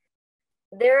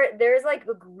 There's like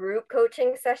the group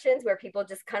coaching sessions where people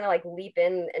just kind of like leap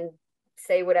in and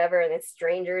say whatever, and it's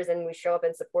strangers and we show up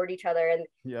and support each other,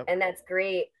 and that's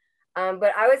great.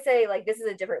 But I would say like this is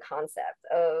a different concept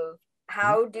of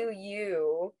how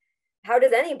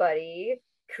does anybody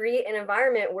create an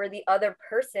environment where the other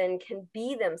person can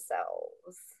be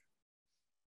themselves?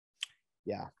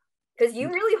 Yeah. Because you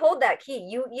really hold that key.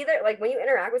 You either like when you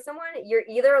interact with someone, you're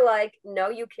either like, no,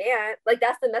 you can't. Like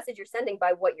that's the message you're sending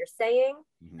by what you're saying,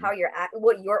 how you're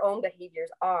what your own behaviors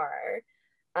are,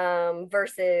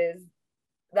 versus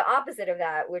the opposite of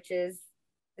that, which is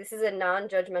this is a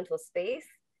non-judgmental space.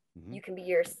 You can be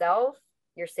yourself.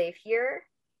 You're safe here.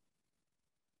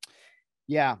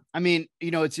 Yeah. I mean,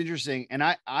 it's interesting. And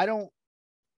I don't,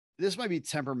 this might be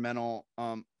temperamental.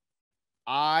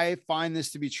 I find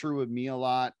this to be true of me a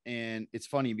lot. And it's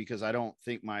funny because I don't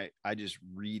think I just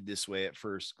read this way at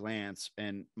first glance,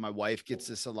 and my wife gets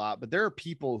this a lot, but there are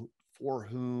people for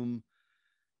whom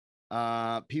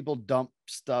People dump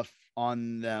stuff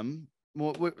on them.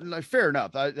 Well, like, fair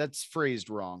enough. That's phrased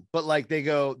wrong, but like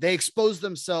they expose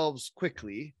themselves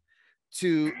quickly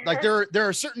to, like, there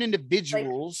are certain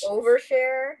individuals. Like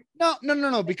overshare.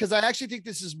 No, because I actually think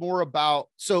this is more about,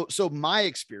 so my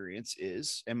experience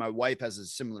is, and my wife has a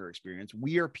similar experience.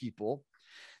 We are people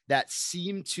that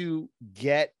seem to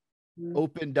get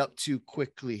opened up too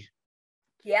quickly.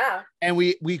 Yeah. And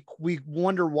we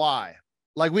wonder why.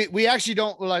 Like we actually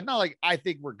don't, we're like, no, like, I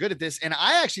think we're good at this. And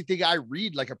I actually think I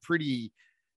read like a pretty,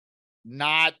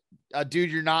 not a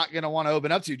dude you're not going to want to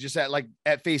open up to, just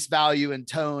at face value and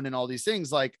tone and all these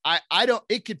things. Like I don't,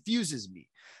 it confuses me,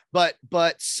 but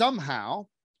somehow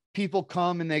people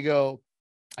come and they go,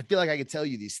 I feel like I could tell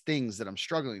you these things that I'm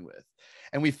struggling with.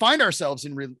 And we find ourselves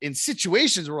in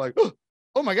situations where we're like,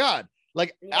 oh my God,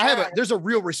 like, yeah. There's a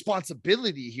real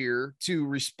responsibility here to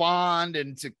respond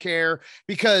and to care,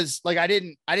 because like, I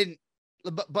didn't,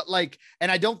 but like, and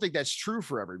I don't think that's true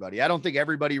for everybody. I don't think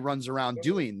everybody runs around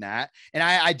doing that. And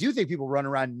I do think people run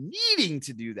around needing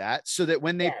to do that so that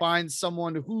when they find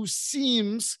someone who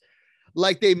seems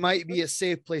like they might be a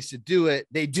safe place to do it,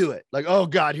 they do it. Like, oh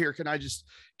God, here, can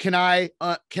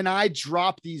I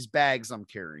drop these bags I'm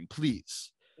carrying,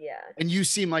 please? Yeah. And you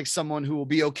seem like someone who will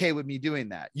be okay with me doing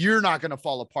that. You're not going to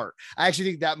fall apart. I actually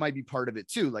think that might be part of it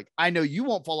too. Like, I know you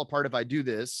won't fall apart if I do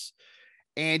this,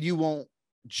 and you won't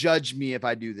judge me if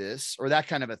I do this, or that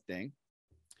kind of a thing.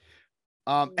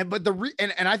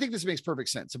 And I think this makes perfect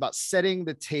sense about setting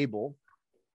the table.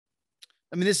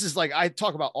 I mean, this is like, I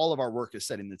talk about all of our work is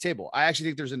setting the table. I actually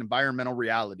think there's an environmental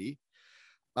reality.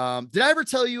 Did I ever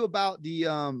tell you about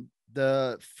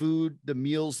the food, the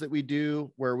meals that we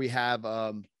do where we have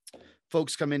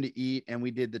folks come in to eat, and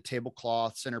we did the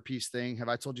tablecloth centerpiece thing? Have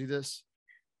I told you this?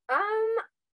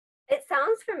 It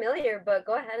sounds familiar, but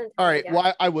go ahead and all right.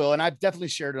 Well, I will. And I've definitely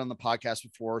shared it on the podcast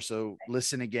before. So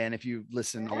listen again, if you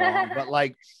listen along, but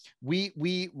like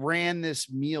we ran this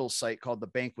meal site called The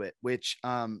Banquet, which,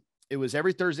 it was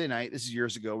every Thursday night. This is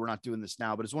years ago. We're not doing this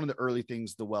now, but it's one of the early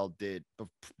things the Well did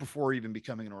before even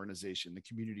becoming an organization. The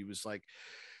community was like,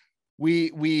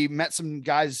 we met some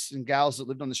guys and gals that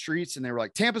lived on the streets, and they were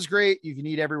like, Tampa's great. You can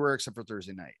eat everywhere except for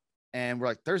Thursday night. And we're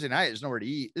like, Thursday night, there's nowhere to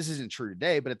eat. This isn't true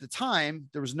today, but at the time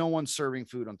there was no one serving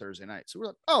food on Thursday night. So we're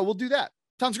like, oh, we'll do that.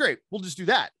 Sounds great. We'll just do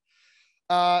that.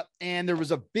 And there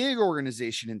was a big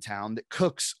organization in town that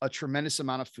cooks a tremendous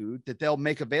amount of food that they'll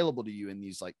make available to you in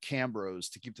these like Cambros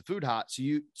to keep the food hot.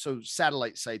 So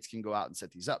satellite sites can go out and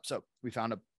set these up. So we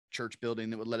found a church building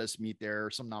that would let us meet there, or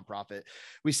some nonprofit.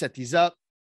 We set these up.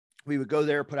 We would go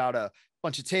there, put out a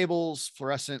bunch of tables,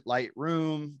 fluorescent light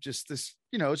room, just this,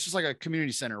 it's just like a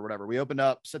community center or whatever. We opened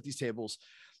up, set these tables,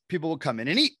 people would come in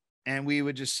and eat. And we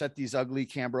would just set these ugly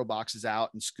Cambro boxes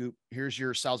out and scoop, here's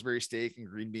your Salisbury steak and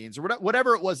green beans, or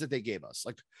whatever it was that they gave us.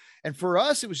 Like, and for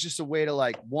us, it was just a way to,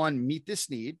 like, one, meet this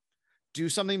need, do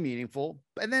something meaningful,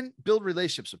 and then build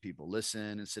relationships with people,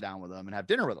 listen and sit down with them and have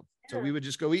dinner with them. So we would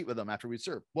just go eat with them after we'd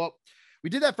serve. Well,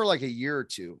 we did that for like a year or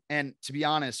two. And to be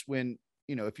honest, when,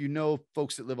 if you know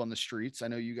folks that live on the streets, I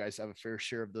know you guys have a fair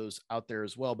share of those out there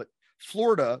as well, but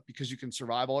Florida, because you can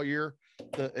survive all year,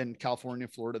 in California,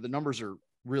 Florida, the numbers are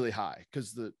really high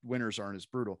because the winters aren't as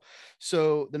brutal.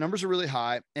 So the numbers are really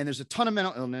high, and there's a ton of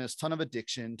mental illness, ton of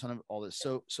addiction, ton of all this.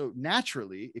 So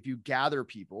naturally, if you gather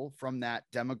people from that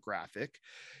demographic,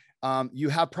 you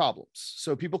have problems.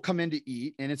 So people come in to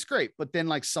eat and it's great, but then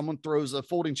like someone throws a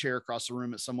folding chair across the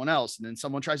room at someone else, and then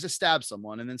someone tries to stab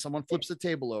someone, and then someone flips the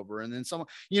table over, and then someone,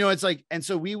 it's like, and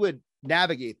so we would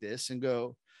navigate this and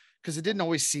go, because it didn't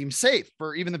always seem safe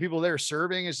for even the people there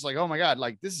serving. It's like, oh my God,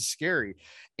 like this is scary.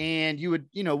 And you would,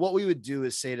 what we would do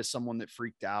is say to someone that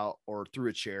freaked out or threw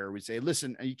a chair, we'd say,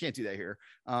 listen, you can't do that here.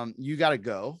 You got to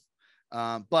go.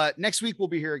 But next week we'll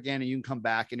be here again, and you can come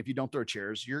back. And if you don't throw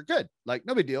chairs, you're good. Like,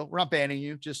 no big deal. We're not banning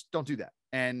you. Just don't do that.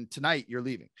 And tonight you're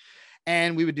leaving.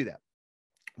 And we would do that.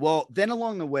 Well, then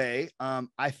along the way,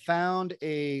 I found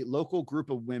a local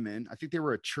group of women. I think they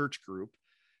were a church group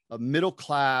of middle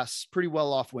class, pretty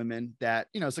well-off women that,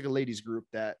 it's like a ladies group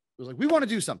that was like, we want to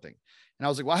do something. And I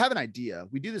was like, well, I have an idea.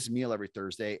 We do this meal every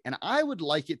Thursday, and I would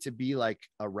like it to be like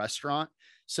a restaurant.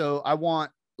 So I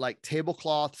want like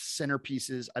tablecloth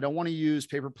centerpieces. I don't want to use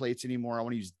paper plates anymore. I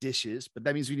want to use dishes, but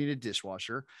that means we need a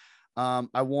dishwasher.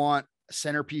 I want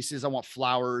centerpieces. I want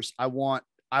flowers. I want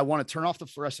to turn off the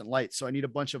fluorescent lights. So I need a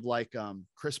bunch of like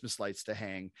Christmas lights to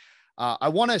hang. I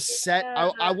want to set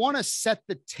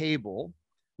the table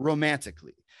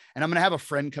romantically, and I'm going to have a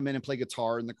friend come in and play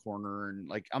guitar in the corner. And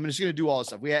like, I'm just going to do all this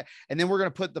stuff. And then we're going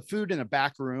to put the food in a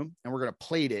back room, and we're going to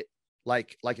plate it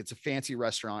like it's a fancy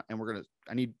restaurant. And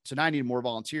now I need more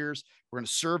volunteers. We're going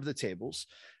to serve the tables.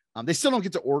 They still don't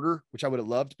get to order, which I would have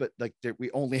loved, but like we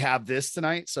only have this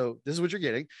tonight. So this is what you're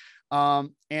getting.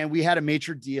 And we had a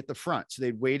maitre d' at the front. So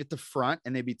they'd wait at the front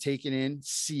and they'd be taken in,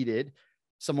 seated.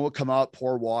 Someone would come out,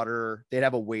 pour water. They'd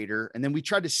have a waiter. And then we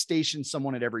tried to station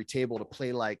someone at every table to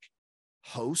play like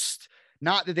host.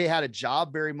 Not that they had a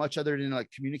job very much other than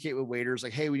like communicate with waiters,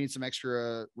 like, hey, we need some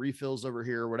extra refills over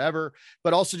here or whatever,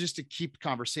 but also just to keep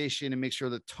conversation and make sure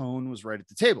the tone was right at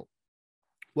the table.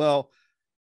 Well,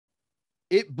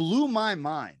 it blew my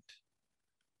mind.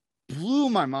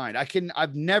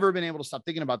 I've never been able to stop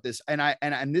thinking about this.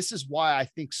 And this is why I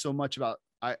think so much about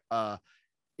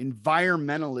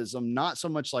environmentalism, not so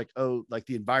much like, oh, like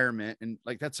the environment, and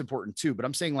like that's important too, but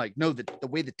I'm saying like, no, the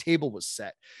way the table was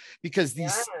set, because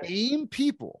these same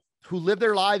people who live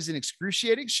their lives in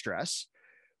excruciating stress,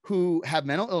 who have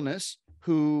mental illness,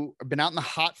 who have been out in the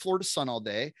hot Florida sun all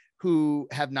day, who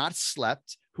have not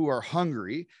slept, who are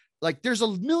hungry, like there's a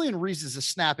million reasons to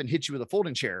snap and hit you with a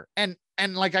folding chair. And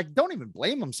like, I don't even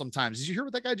blame them sometimes. Did you hear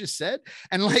what that guy just said?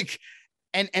 And like,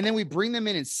 and then we bring them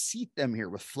in and seat them here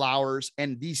with flowers.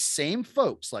 And these same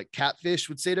folks, like Catfish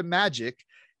would say to Magic,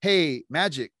 hey,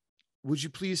 Magic, would you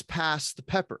please pass the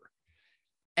pepper?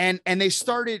 And they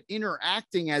started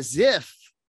interacting as if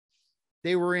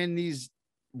they were in these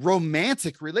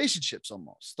romantic relationships,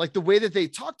 almost like the way that they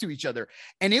talk to each other.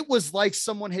 And it was like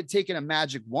someone had taken a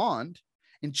magic wand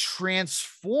and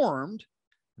transformed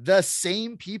the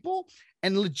same people.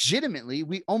 And legitimately,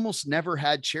 we almost never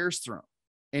had chairs thrown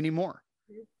anymore.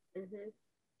 Mm-hmm.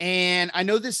 And I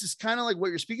know this is kind of like what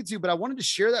you're speaking to, but I wanted to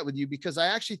share that with you because I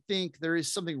actually think there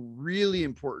is something really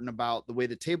important about the way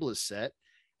the table is set.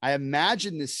 I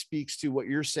imagine this speaks to what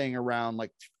you're saying around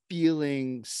like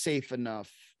feeling safe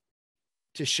enough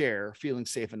to share, feeling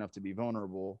safe enough to be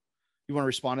vulnerable. You want to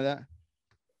respond to that?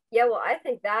 Yeah, well, I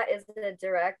think that is a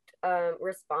direct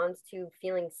response to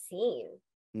feeling seen.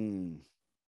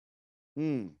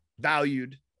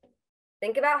 Valued.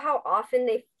 Think about how often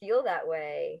they feel that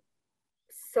way.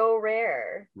 So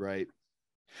rare. Right.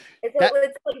 It's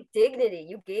like dignity.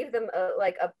 You gave them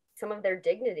some of their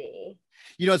dignity.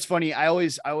 You know, it's funny. I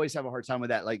always have a hard time with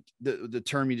that. Like the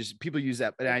term people use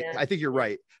that, but I think you're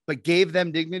right. But gave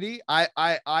them dignity.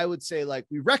 I would say like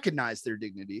we recognize their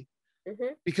dignity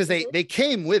because they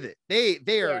came with it.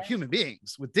 They are human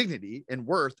beings with dignity and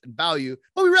worth and value,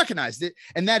 but we recognized it.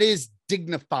 And that is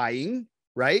dignifying.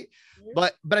 Right.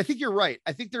 But I think you're right.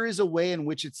 I think there is a way in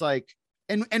which it's like,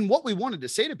 and what we wanted to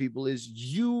say to people is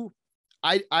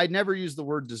I never use the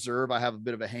word deserve. I have a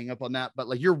bit of a hang up on that, but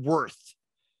like you're worth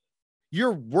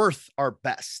our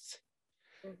best.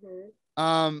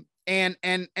 And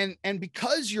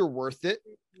because you're worth it,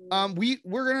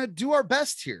 we're going to do our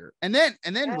best here. And then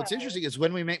what's interesting is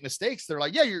when we make mistakes, they're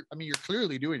like, yeah, you're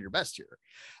clearly doing your best here.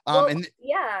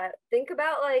 Think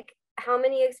about like how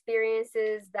many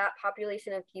experiences that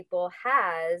population of people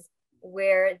has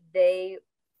where they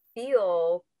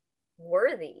feel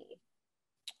worthy.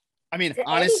 I mean,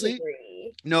 honestly,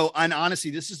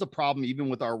 this is the problem even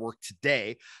with our work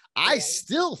today. I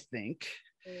still think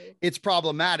it's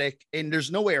problematic, and there's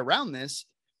no way around this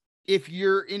if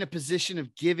you're in a position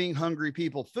of giving hungry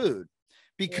people food.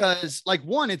 Because like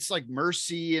one, it's like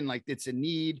mercy and like it's a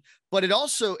need, but it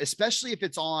also, especially if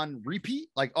it's on repeat,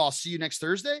 like, oh, I'll see you next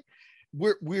Thursday.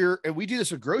 We do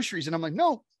this with groceries, and I'm like,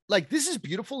 no, like this is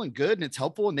beautiful and good and it's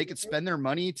helpful and they could spend their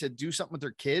money to do something with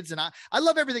their kids. And I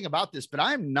love everything about this, but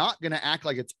I'm not going to act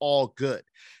like it's all good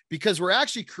because we're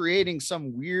actually creating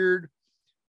some weird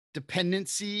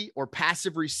dependency or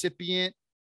passive recipient.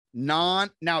 We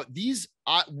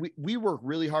work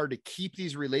really hard to keep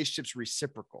these relationships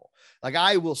reciprocal. Like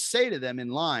I will say to them in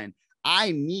line,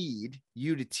 I need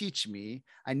you to teach me.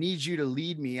 I need you to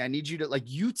lead me. I need you to like,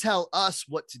 you tell us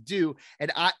what to do.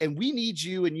 And we need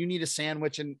you, and you need a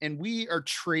sandwich. And we are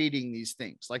trading these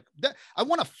things like that. I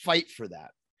want to fight for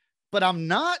that, but I'm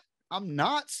not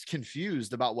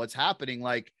confused about what's happening.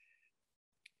 Like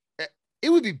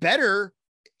it would be better.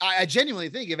 I genuinely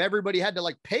think if everybody had to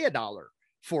like pay $1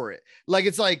 for it, like,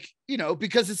 it's like,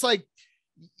 because it's like,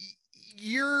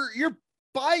 you're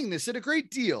buying this at a great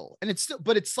deal, and it's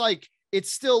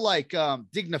still like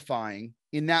dignifying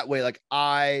in that way. Like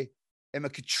I am a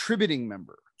contributing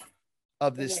member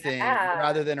of this thing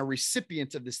rather than a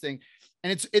recipient of this thing.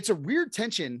 And it's a weird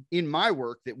tension in my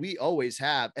work that we always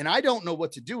have. And I don't know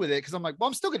what to do with it because I'm like, well,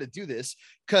 I'm still going to do this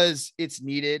because it's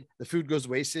needed. The food goes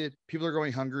wasted. People are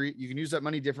going hungry. You can use that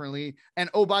money differently.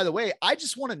 And oh, by the way, I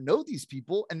just want to know these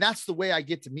people. And that's the way I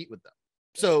get to meet with them.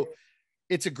 So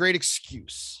it's a great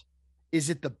excuse. Is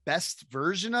it the best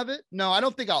version of it? No, I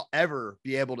don't think I'll ever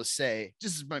be able to say,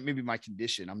 just maybe my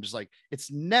condition. I'm just like, it's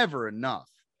never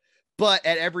enough. But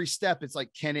at every step, it's like,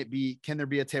 can there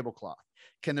be a tablecloth?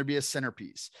 Can there be a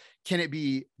centerpiece? Can it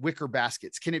be wicker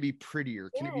baskets? Can it be prettier?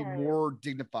 Can it be more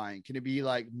dignifying? Can it be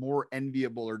like more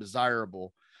enviable or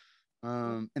desirable?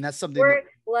 And that's something Or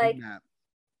like,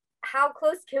 how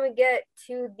close can we get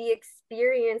to the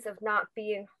experience of not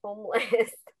being homeless?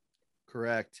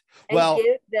 Correct. And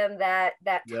give them that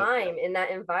time in that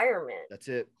environment. That's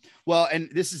it. Well, and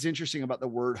this is interesting about the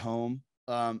word home.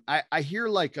 I hear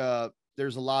like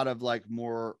there's a lot of like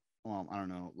more, I don't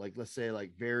know, like let's say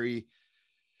like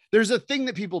there's a thing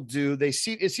that people do. It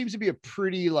seems to be a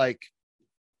pretty like,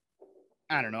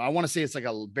 I don't know. I want to say it's like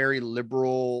a very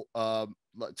liberal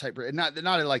type, not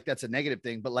like that's a negative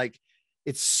thing, but like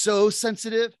it's so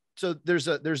sensitive. So there's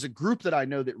a group that I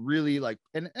know that really like,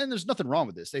 and there's nothing wrong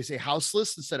with this. They say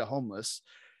houseless instead of homeless,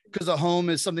 because a home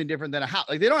is something different than a house.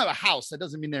 Like they don't have a house. That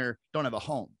doesn't mean they don't have a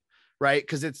home. Right.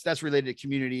 Cause that's related to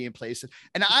community and place.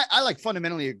 And I like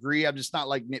fundamentally agree. I'm just not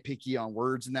like nitpicky on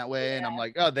words in that way. Yeah. And I'm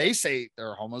like, oh, they say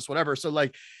they're homeless, whatever. So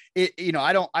like it,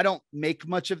 I don't make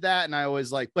much of that. And I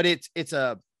always like, but it's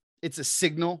a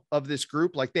signal of this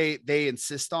group. Like they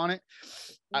insist on it.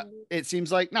 It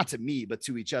seems like, not to me, but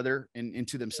to each other and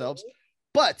to themselves.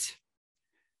 But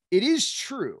it is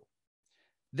true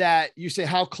that you say,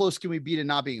 how close can we be to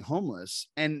not being homeless?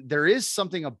 And there is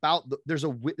something about there's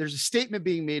a statement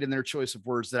being made in their choice of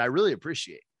words that I really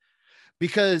appreciate,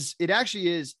 because it actually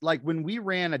is like when we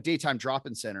ran a daytime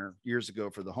drop-in center years ago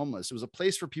for the homeless, it was a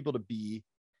place for people to be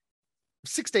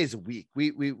 6 days a week.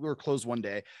 We were closed one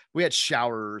day. We had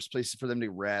showers, places for them to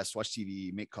rest, watch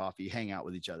TV, make coffee, hang out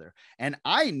with each other. And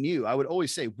I would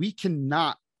always say, we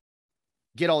cannot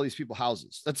get all these people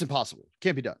houses. That's impossible.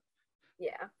 Can't be done.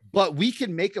 Yeah. But we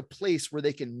can make a place where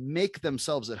they can make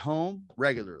themselves at home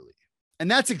regularly. And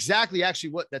that's exactly actually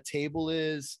what the table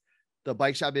is, the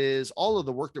bike shop is, all of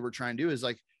the work that we're trying to do is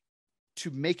like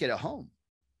to make it a home.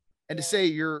 And to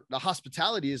say the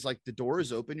hospitality is like the door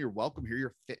is open, you're welcome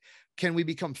here. Can we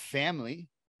become family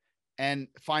and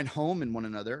find home in one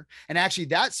another? And actually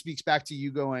that speaks back to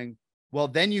you going, well,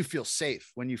 then you feel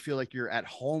safe when you feel like you're at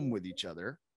home with each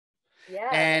other.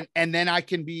 Yeah. And then I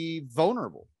can be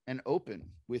vulnerable and open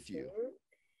with you.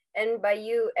 And by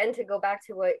you, and to go back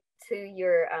to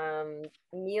your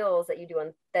meals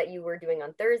that you were doing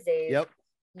on Thursdays,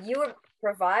 you were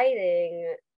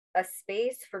providing a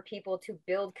space for people to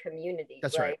build community.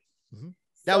 That's right. Mm-hmm.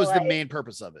 That was the main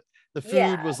purpose of it. The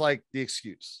food was like the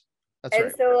excuse. That's right.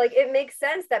 And so like it makes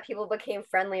sense that people became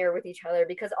friendlier with each other,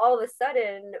 because all of a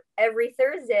sudden every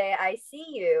Thursday I see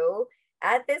you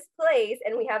at this place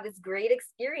and we have this great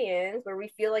experience where we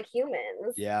feel like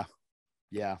humans. Yeah.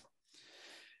 Yeah.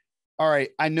 All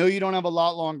right. I know you don't have a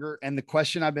lot longer. And the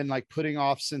question I've been like putting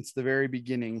off since the very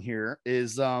beginning here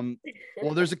is, well,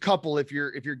 there's a couple, if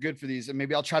you're good for these, and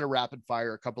maybe I'll try to rapid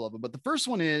fire a couple of them. But the first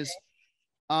one is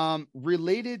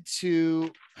related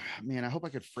to, man, I hope I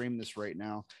could frame this right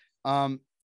now.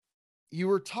 You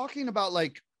were talking about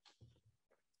like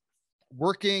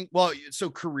working. Well, so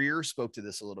career spoke to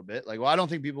this a little bit. Like, well, I don't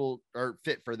think people are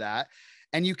fit for that.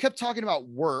 And you kept talking about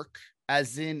work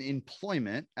as in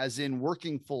employment, as in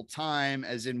working full time,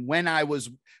 as in when I was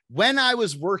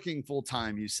working full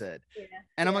time, you said. Yeah.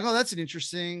 And I'm like, oh, that's an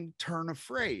interesting turn of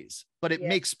phrase, but it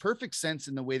makes perfect sense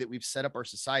in the way that we've set up our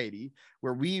society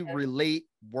where we relate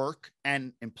work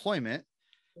and employment.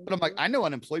 But I'm like, I know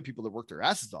unemployed people that work their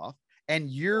asses off, and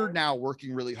you're now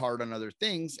working really hard on other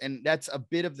things. And that's a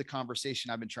bit of the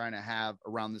conversation I've been trying to have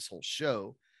around this whole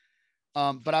show.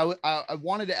 But I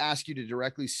wanted to ask you to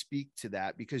directly speak to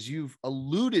that, because you've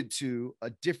alluded to a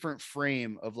different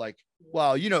frame of like,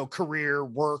 well, career,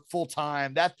 work, full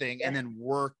time, that thing, and then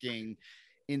working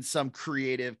in some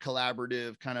creative,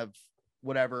 collaborative kind of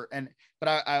whatever.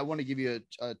 But I want to give you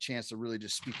a chance to really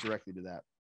just speak directly to that.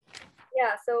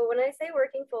 Yeah. So when I say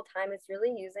working full time, it's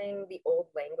really using the old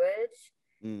language.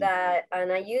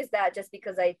 And I use that just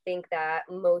because I think that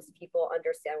most people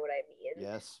understand what I mean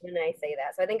when I say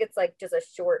that. So I think it's like just a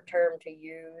short term to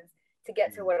use to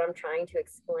get to what I'm trying to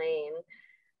explain.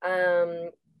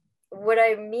 What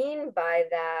I mean by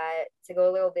that, to go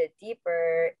a little bit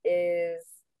deeper, is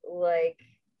like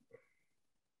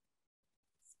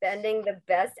spending the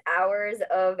best hours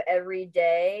of every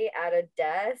day at a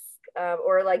desk,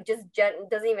 or like just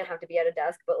doesn't even have to be at a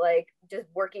desk, but like just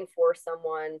working for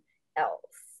someone else.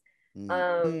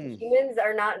 Humans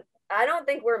are not, I don't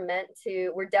think we're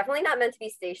definitely not meant to be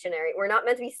stationary. We're not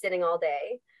meant to be sitting all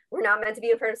day. We're not meant to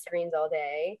be in front of screens all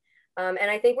day. And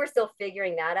I think we're still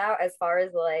figuring that out as far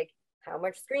as like how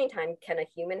much screen time can a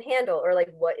human handle, or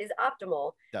like what is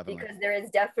optimal. Because there's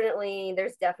definitely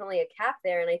a cap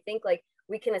there. And I think like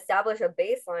we can establish a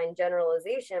baseline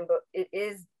generalization, but it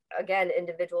is again,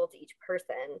 individual to each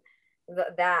person.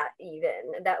 That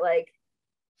even that like,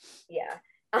 yeah.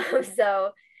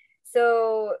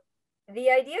 So the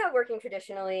idea of working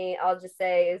traditionally, I'll just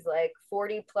say, is like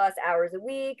 40 plus hours a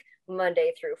week,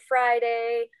 Monday through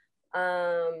Friday,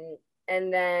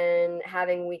 and then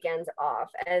having weekends off.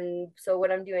 And so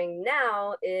what I'm doing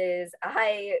now is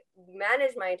I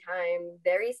manage my time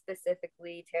very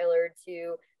specifically tailored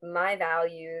to my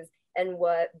values and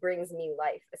what brings me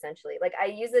life, essentially. Like I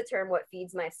use the term what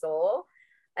feeds my soul.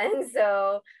 And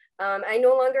so I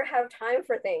no longer have time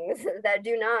for things that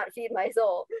do not feed my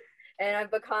soul. And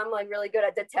I've become like really good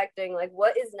at detecting like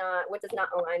what does not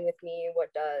align with me,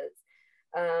 what does.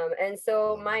 And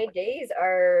so my days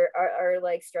are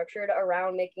like structured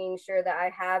around making sure that I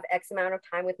have X amount of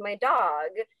time with my dog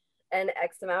and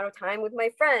X amount of time with my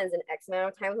friends and X amount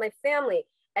of time with my family.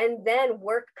 And then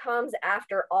work comes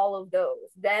after all of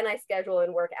those. Then I schedule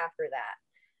and work after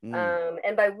that.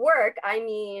 And by work, I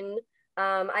mean,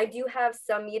 I do have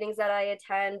some meetings that I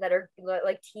attend that are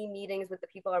like team meetings with the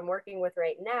people I'm working with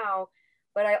right now.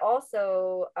 But I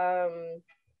also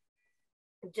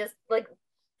just like,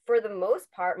 for the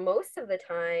most part, most of the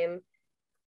time,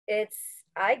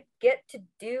 I get to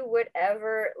do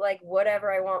whatever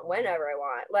I want, whenever I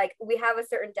want. Like we have a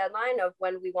certain deadline of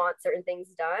when we want certain things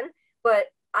done, but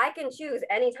I can choose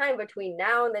anytime between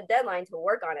now and the deadline to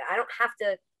work on it. I don't have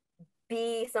to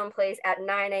be someplace at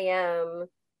 9 a.m.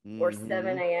 or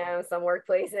 7 a.m. some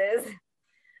workplaces.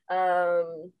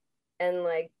 And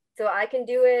like, so I can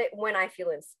do it when I feel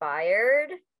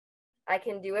inspired. I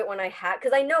can do it when I have,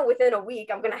 because I know within a week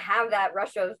I'm going to have that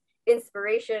rush of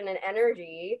inspiration and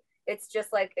energy. It's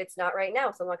just like, it's not right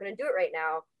now. So I'm not going to do it right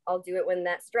now. I'll do it when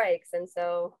that strikes. And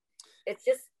so it's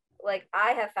just like,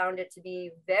 I have found it to be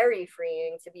very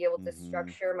freeing to be able to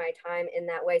structure my time in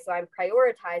that way. So I'm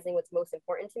prioritizing what's most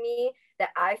important to me, that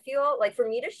I feel like for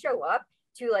me to show up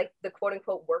to like the quote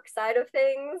unquote work side of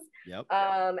things. Yep.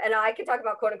 And I can talk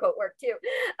about quote unquote work too.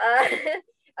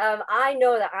 I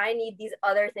know that I need these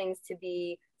other things to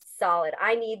be solid.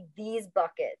 I need these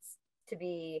buckets to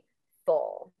be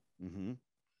full,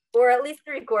 or at least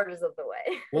 3/4 of the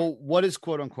way. Well, what is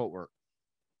quote unquote work?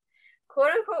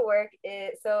 Quote unquote work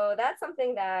is, so that's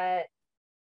something that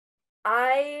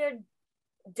I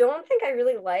don't think I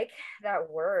really like that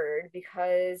word,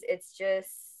 because it's just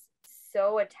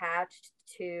so attached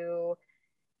to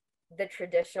the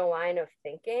traditional line of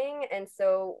thinking. And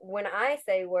so when I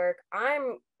say work,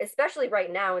 I'm, especially right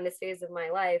now in this phase of my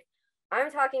life, I'm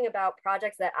talking about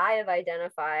projects that I have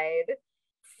identified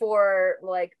for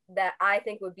like, that I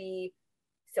think would be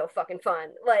so fucking fun,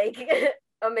 like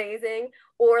amazing,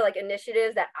 or like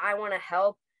initiatives that I want to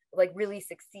help like really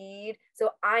succeed. So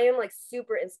I am like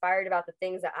super inspired about the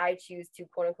things that I choose to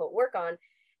quote unquote work on.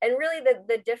 And really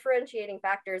the differentiating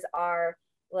factors are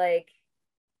like,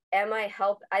 am I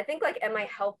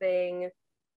helping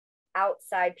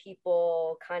outside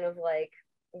people kind of like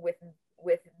with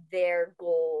their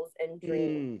goals and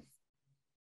dreams,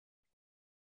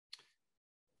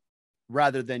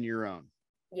 rather than your own?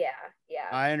 Yeah.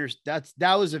 I understand.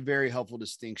 That was a very helpful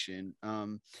distinction.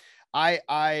 I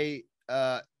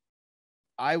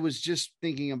was just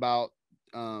thinking about,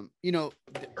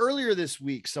 earlier this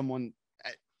week,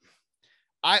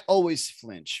 I always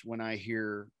flinch when I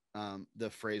hear the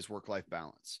phrase work-life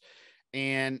balance.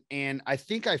 And I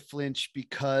think I flinch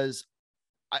because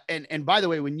and by the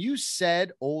way, when you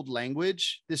said old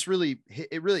language, this really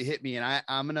hit me. And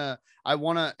I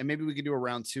want to, and maybe we can do a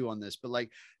round 2 on this, but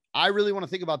like, I really want to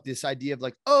think about this idea of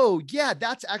like, oh yeah,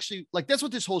 that's actually like, that's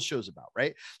what this whole show's about,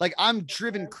 right? Like I'm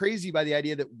driven crazy by the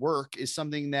idea that work is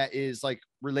something that is like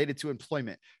related to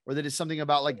employment, or that is something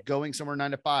about like going somewhere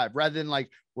 9 to 5, rather than like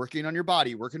working on your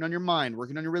body, working on your mind,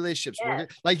 working on your relationships,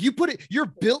 like you put it,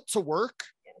 you're built to work.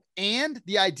 And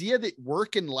the idea that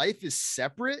work and life is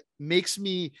separate makes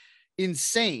me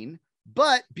insane.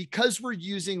 But because we're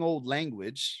using old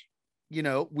language,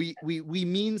 we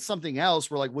mean something else.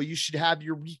 We're like, well, you should have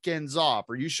your weekends off,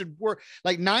 or you should work.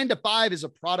 Like 9 to 5 is a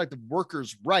product of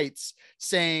workers' rights,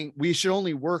 saying we should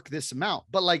only work this amount.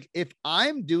 But like, if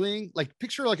I'm doing, like,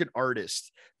 picture like an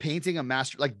artist painting a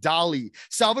master, like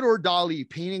Salvador Dali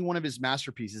painting one of his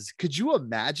masterpieces. Could you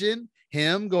imagine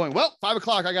him going, well, 5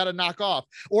 o'clock, I got to knock off?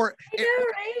 Or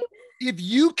Right? If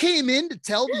you came in to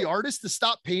tell the artist to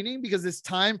stop painting because it's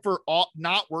time for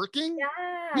not working,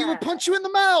 he would punch you in the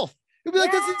mouth. He'd be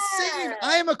like, that's insane.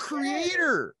 I am a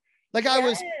creator. Like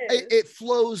it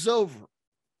flows over.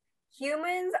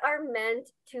 Humans are meant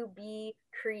to be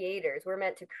creators. We're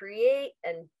meant to create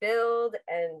and build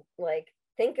and like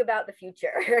think about the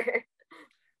future.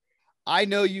 I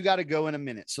know you got to go in a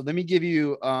minute. So let me give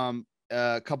you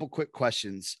a couple quick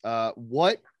questions.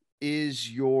 What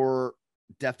is your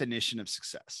definition of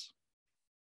success?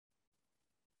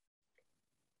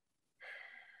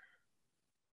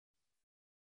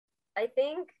 I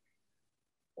think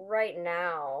right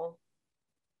now,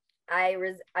 I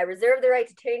reserve the right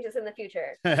to change this in the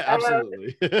future.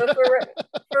 Absolutely. But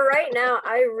for right now,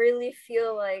 I really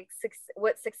feel like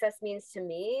what success means to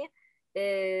me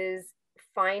is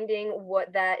finding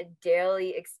what that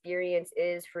daily experience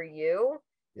is for you,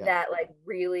 that like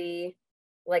really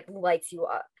like lights you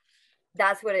up.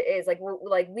 That's what it is. Like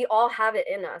we all have it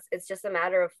in us. It's just a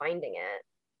matter of finding it.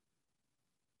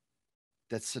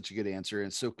 That's such a good answer,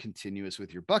 and so continuous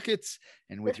with your buckets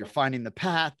and with your finding the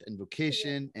path and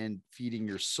vocation and feeding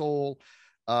your soul.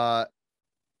 I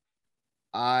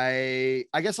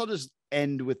guess I'll just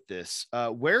end with this.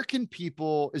 Where can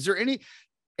people, is there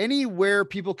anywhere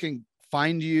people can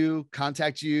find you,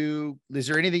 contact you? Is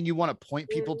there anything you want to point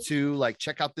people to, like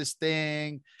check out this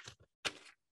thing?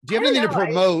 Do you have anything to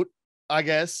promote, I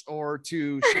guess, or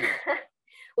to share?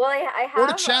 Well, I have,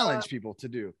 or to challenge people to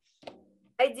do.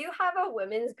 I do have a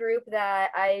women's group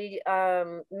that I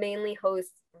mainly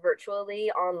host virtually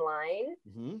online.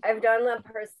 Mm-hmm. I've done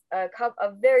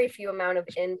a very few amount of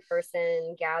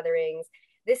in-person gatherings.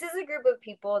 This is a group of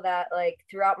people that like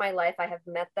throughout my life I have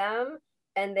met them,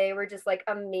 and they were just like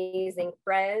amazing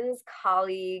friends,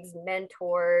 colleagues,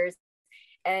 mentors.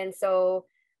 And so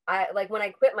I like when I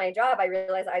quit my job, I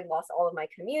realized I'd lost all of my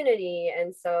community.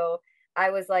 And so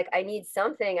I was like, I need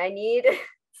something.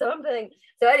 Something.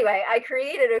 So anyway, I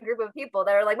created a group of people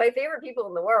that are like my favorite people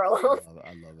in the world. I love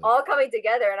it. All coming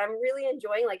together, and I'm really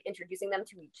enjoying like introducing them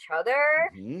to each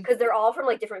other because they're all from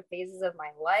like different phases of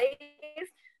my life.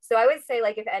 So I would say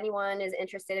like if anyone is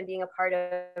interested in being a part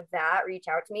of that, reach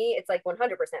out to me. It's like 100%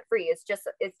 free. It's just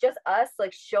us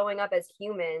like showing up as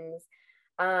humans.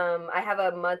 I have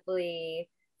a monthly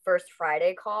First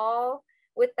Friday call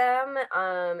with them,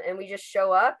 and we just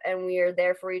show up and we are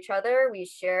there for each other. We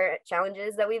share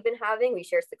challenges that we've been having, we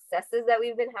share successes that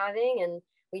we've been having, and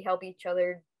we help each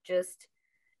other just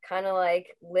kind of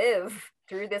like live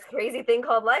through this crazy thing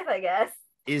called life, I guess.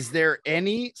 Is there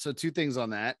any, so two things on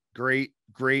that, great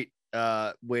way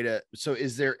to, so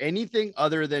is there anything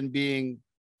other than being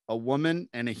a woman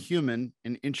and a human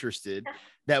and interested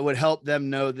that would help them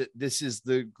know that this is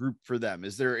the group for them?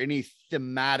 Is there any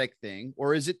thematic thing,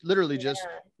 or is it literally just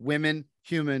women,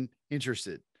 human,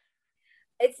 interested?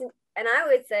 And I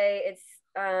would say it's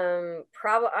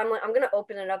probably I'm going to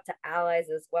open it up to allies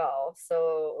as well.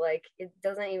 So like it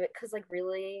doesn't even, because like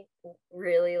really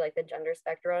like the gender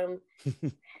spectrum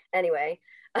anyway,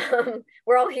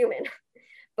 we're all human,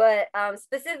 but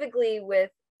specifically with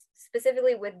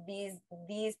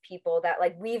these people that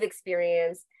like we've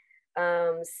experienced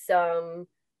some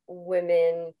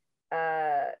women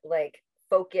like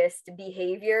focused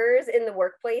behaviors in the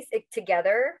workplace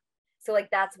together. So like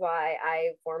that's why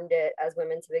I formed it as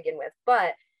women to begin with.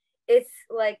 But it's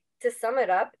like, to sum it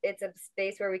up, it's a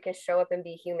space where we can show up and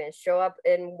be human, show up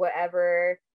in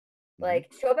whatever,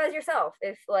 like show up as yourself.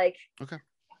 If like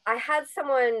I had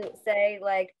someone say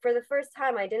like for the first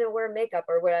time I didn't wear makeup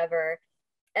or whatever,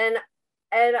 and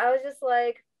I was just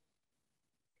like,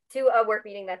 to a work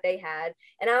meeting that they had,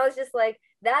 and I was just like,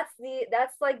 that's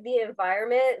like the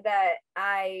environment that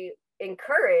I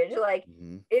encourage. Like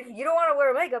if you don't want to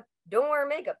wear makeup, don't wear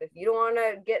makeup. If you don't want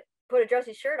to put a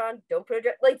dressy shirt on, don't put a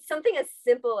dress, like something as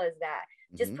simple as that.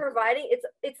 Just providing,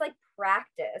 it's like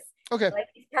practice. Like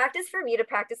it's practice for me to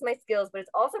practice my skills, but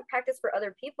it's also practice for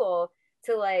other people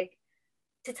to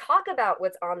talk about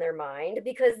what's on their mind,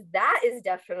 because that is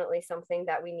definitely something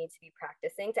that we need to be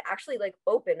practicing, to actually like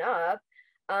open up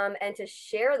and to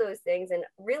share those things and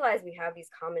realize we have these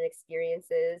common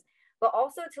experiences, but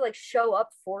also to like show up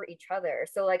for each other.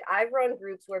 So like I've run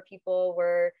groups where people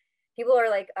are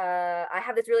like, I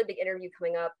have this really big interview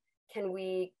coming up. Can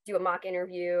we do a mock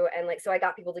interview? And like, so I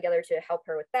got people together to help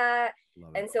her with that.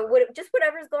 And so just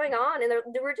whatever's going on, and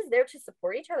we're just there to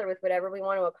support each other with whatever we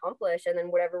want to accomplish, and then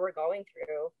whatever we're going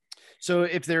through. So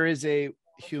if there is a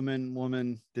human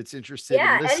woman that's interested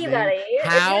in listening, anybody,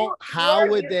 how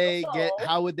would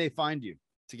they find you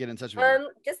to get in touch with you?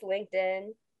 Just LinkedIn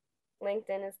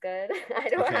is good. I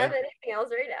don't have anything else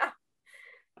right now.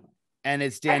 And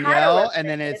it's Danielle, and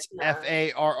then it's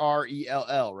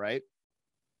Farrell, right?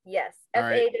 Yes,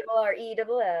 Farrell.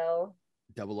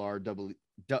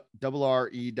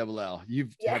 RRELL.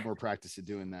 You've had more practice at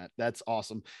doing that. That's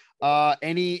awesome.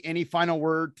 Any final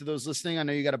word to those listening? I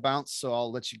know you got to bounce, so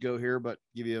I'll let you go here, but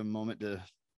give you a moment to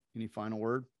any final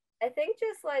word. I think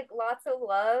just like lots of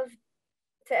love.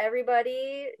 to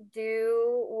everybody,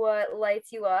 do what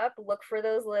lights you up. Look for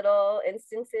those little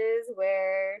instances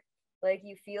where like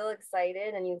you feel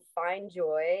excited and you find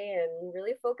joy, and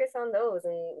really focus on those.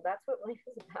 And that's what life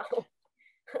is about.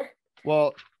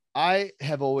 Well, I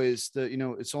have always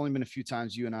it's only been a few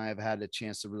times you and I have had a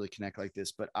chance to really connect like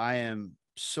this, but I am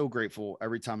so grateful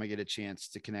every time I get a chance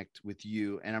to connect with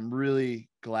you. And I'm really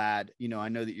glad, I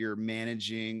know that you're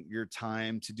managing your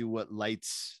time to do what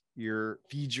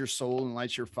feeds your soul and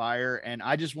lights your fire. And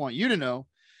I just want you to know,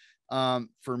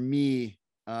 for me,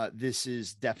 this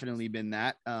has definitely been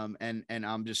that. And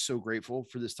I'm just so grateful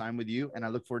for this time with you, and I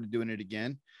look forward to doing it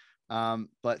again.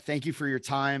 But thank you for your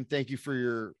time. Thank you for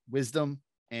your wisdom,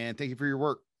 and thank you for your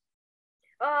work.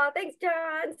 Oh, thanks,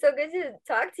 John. So good to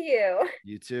talk to you.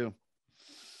 You too.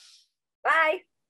 Bye.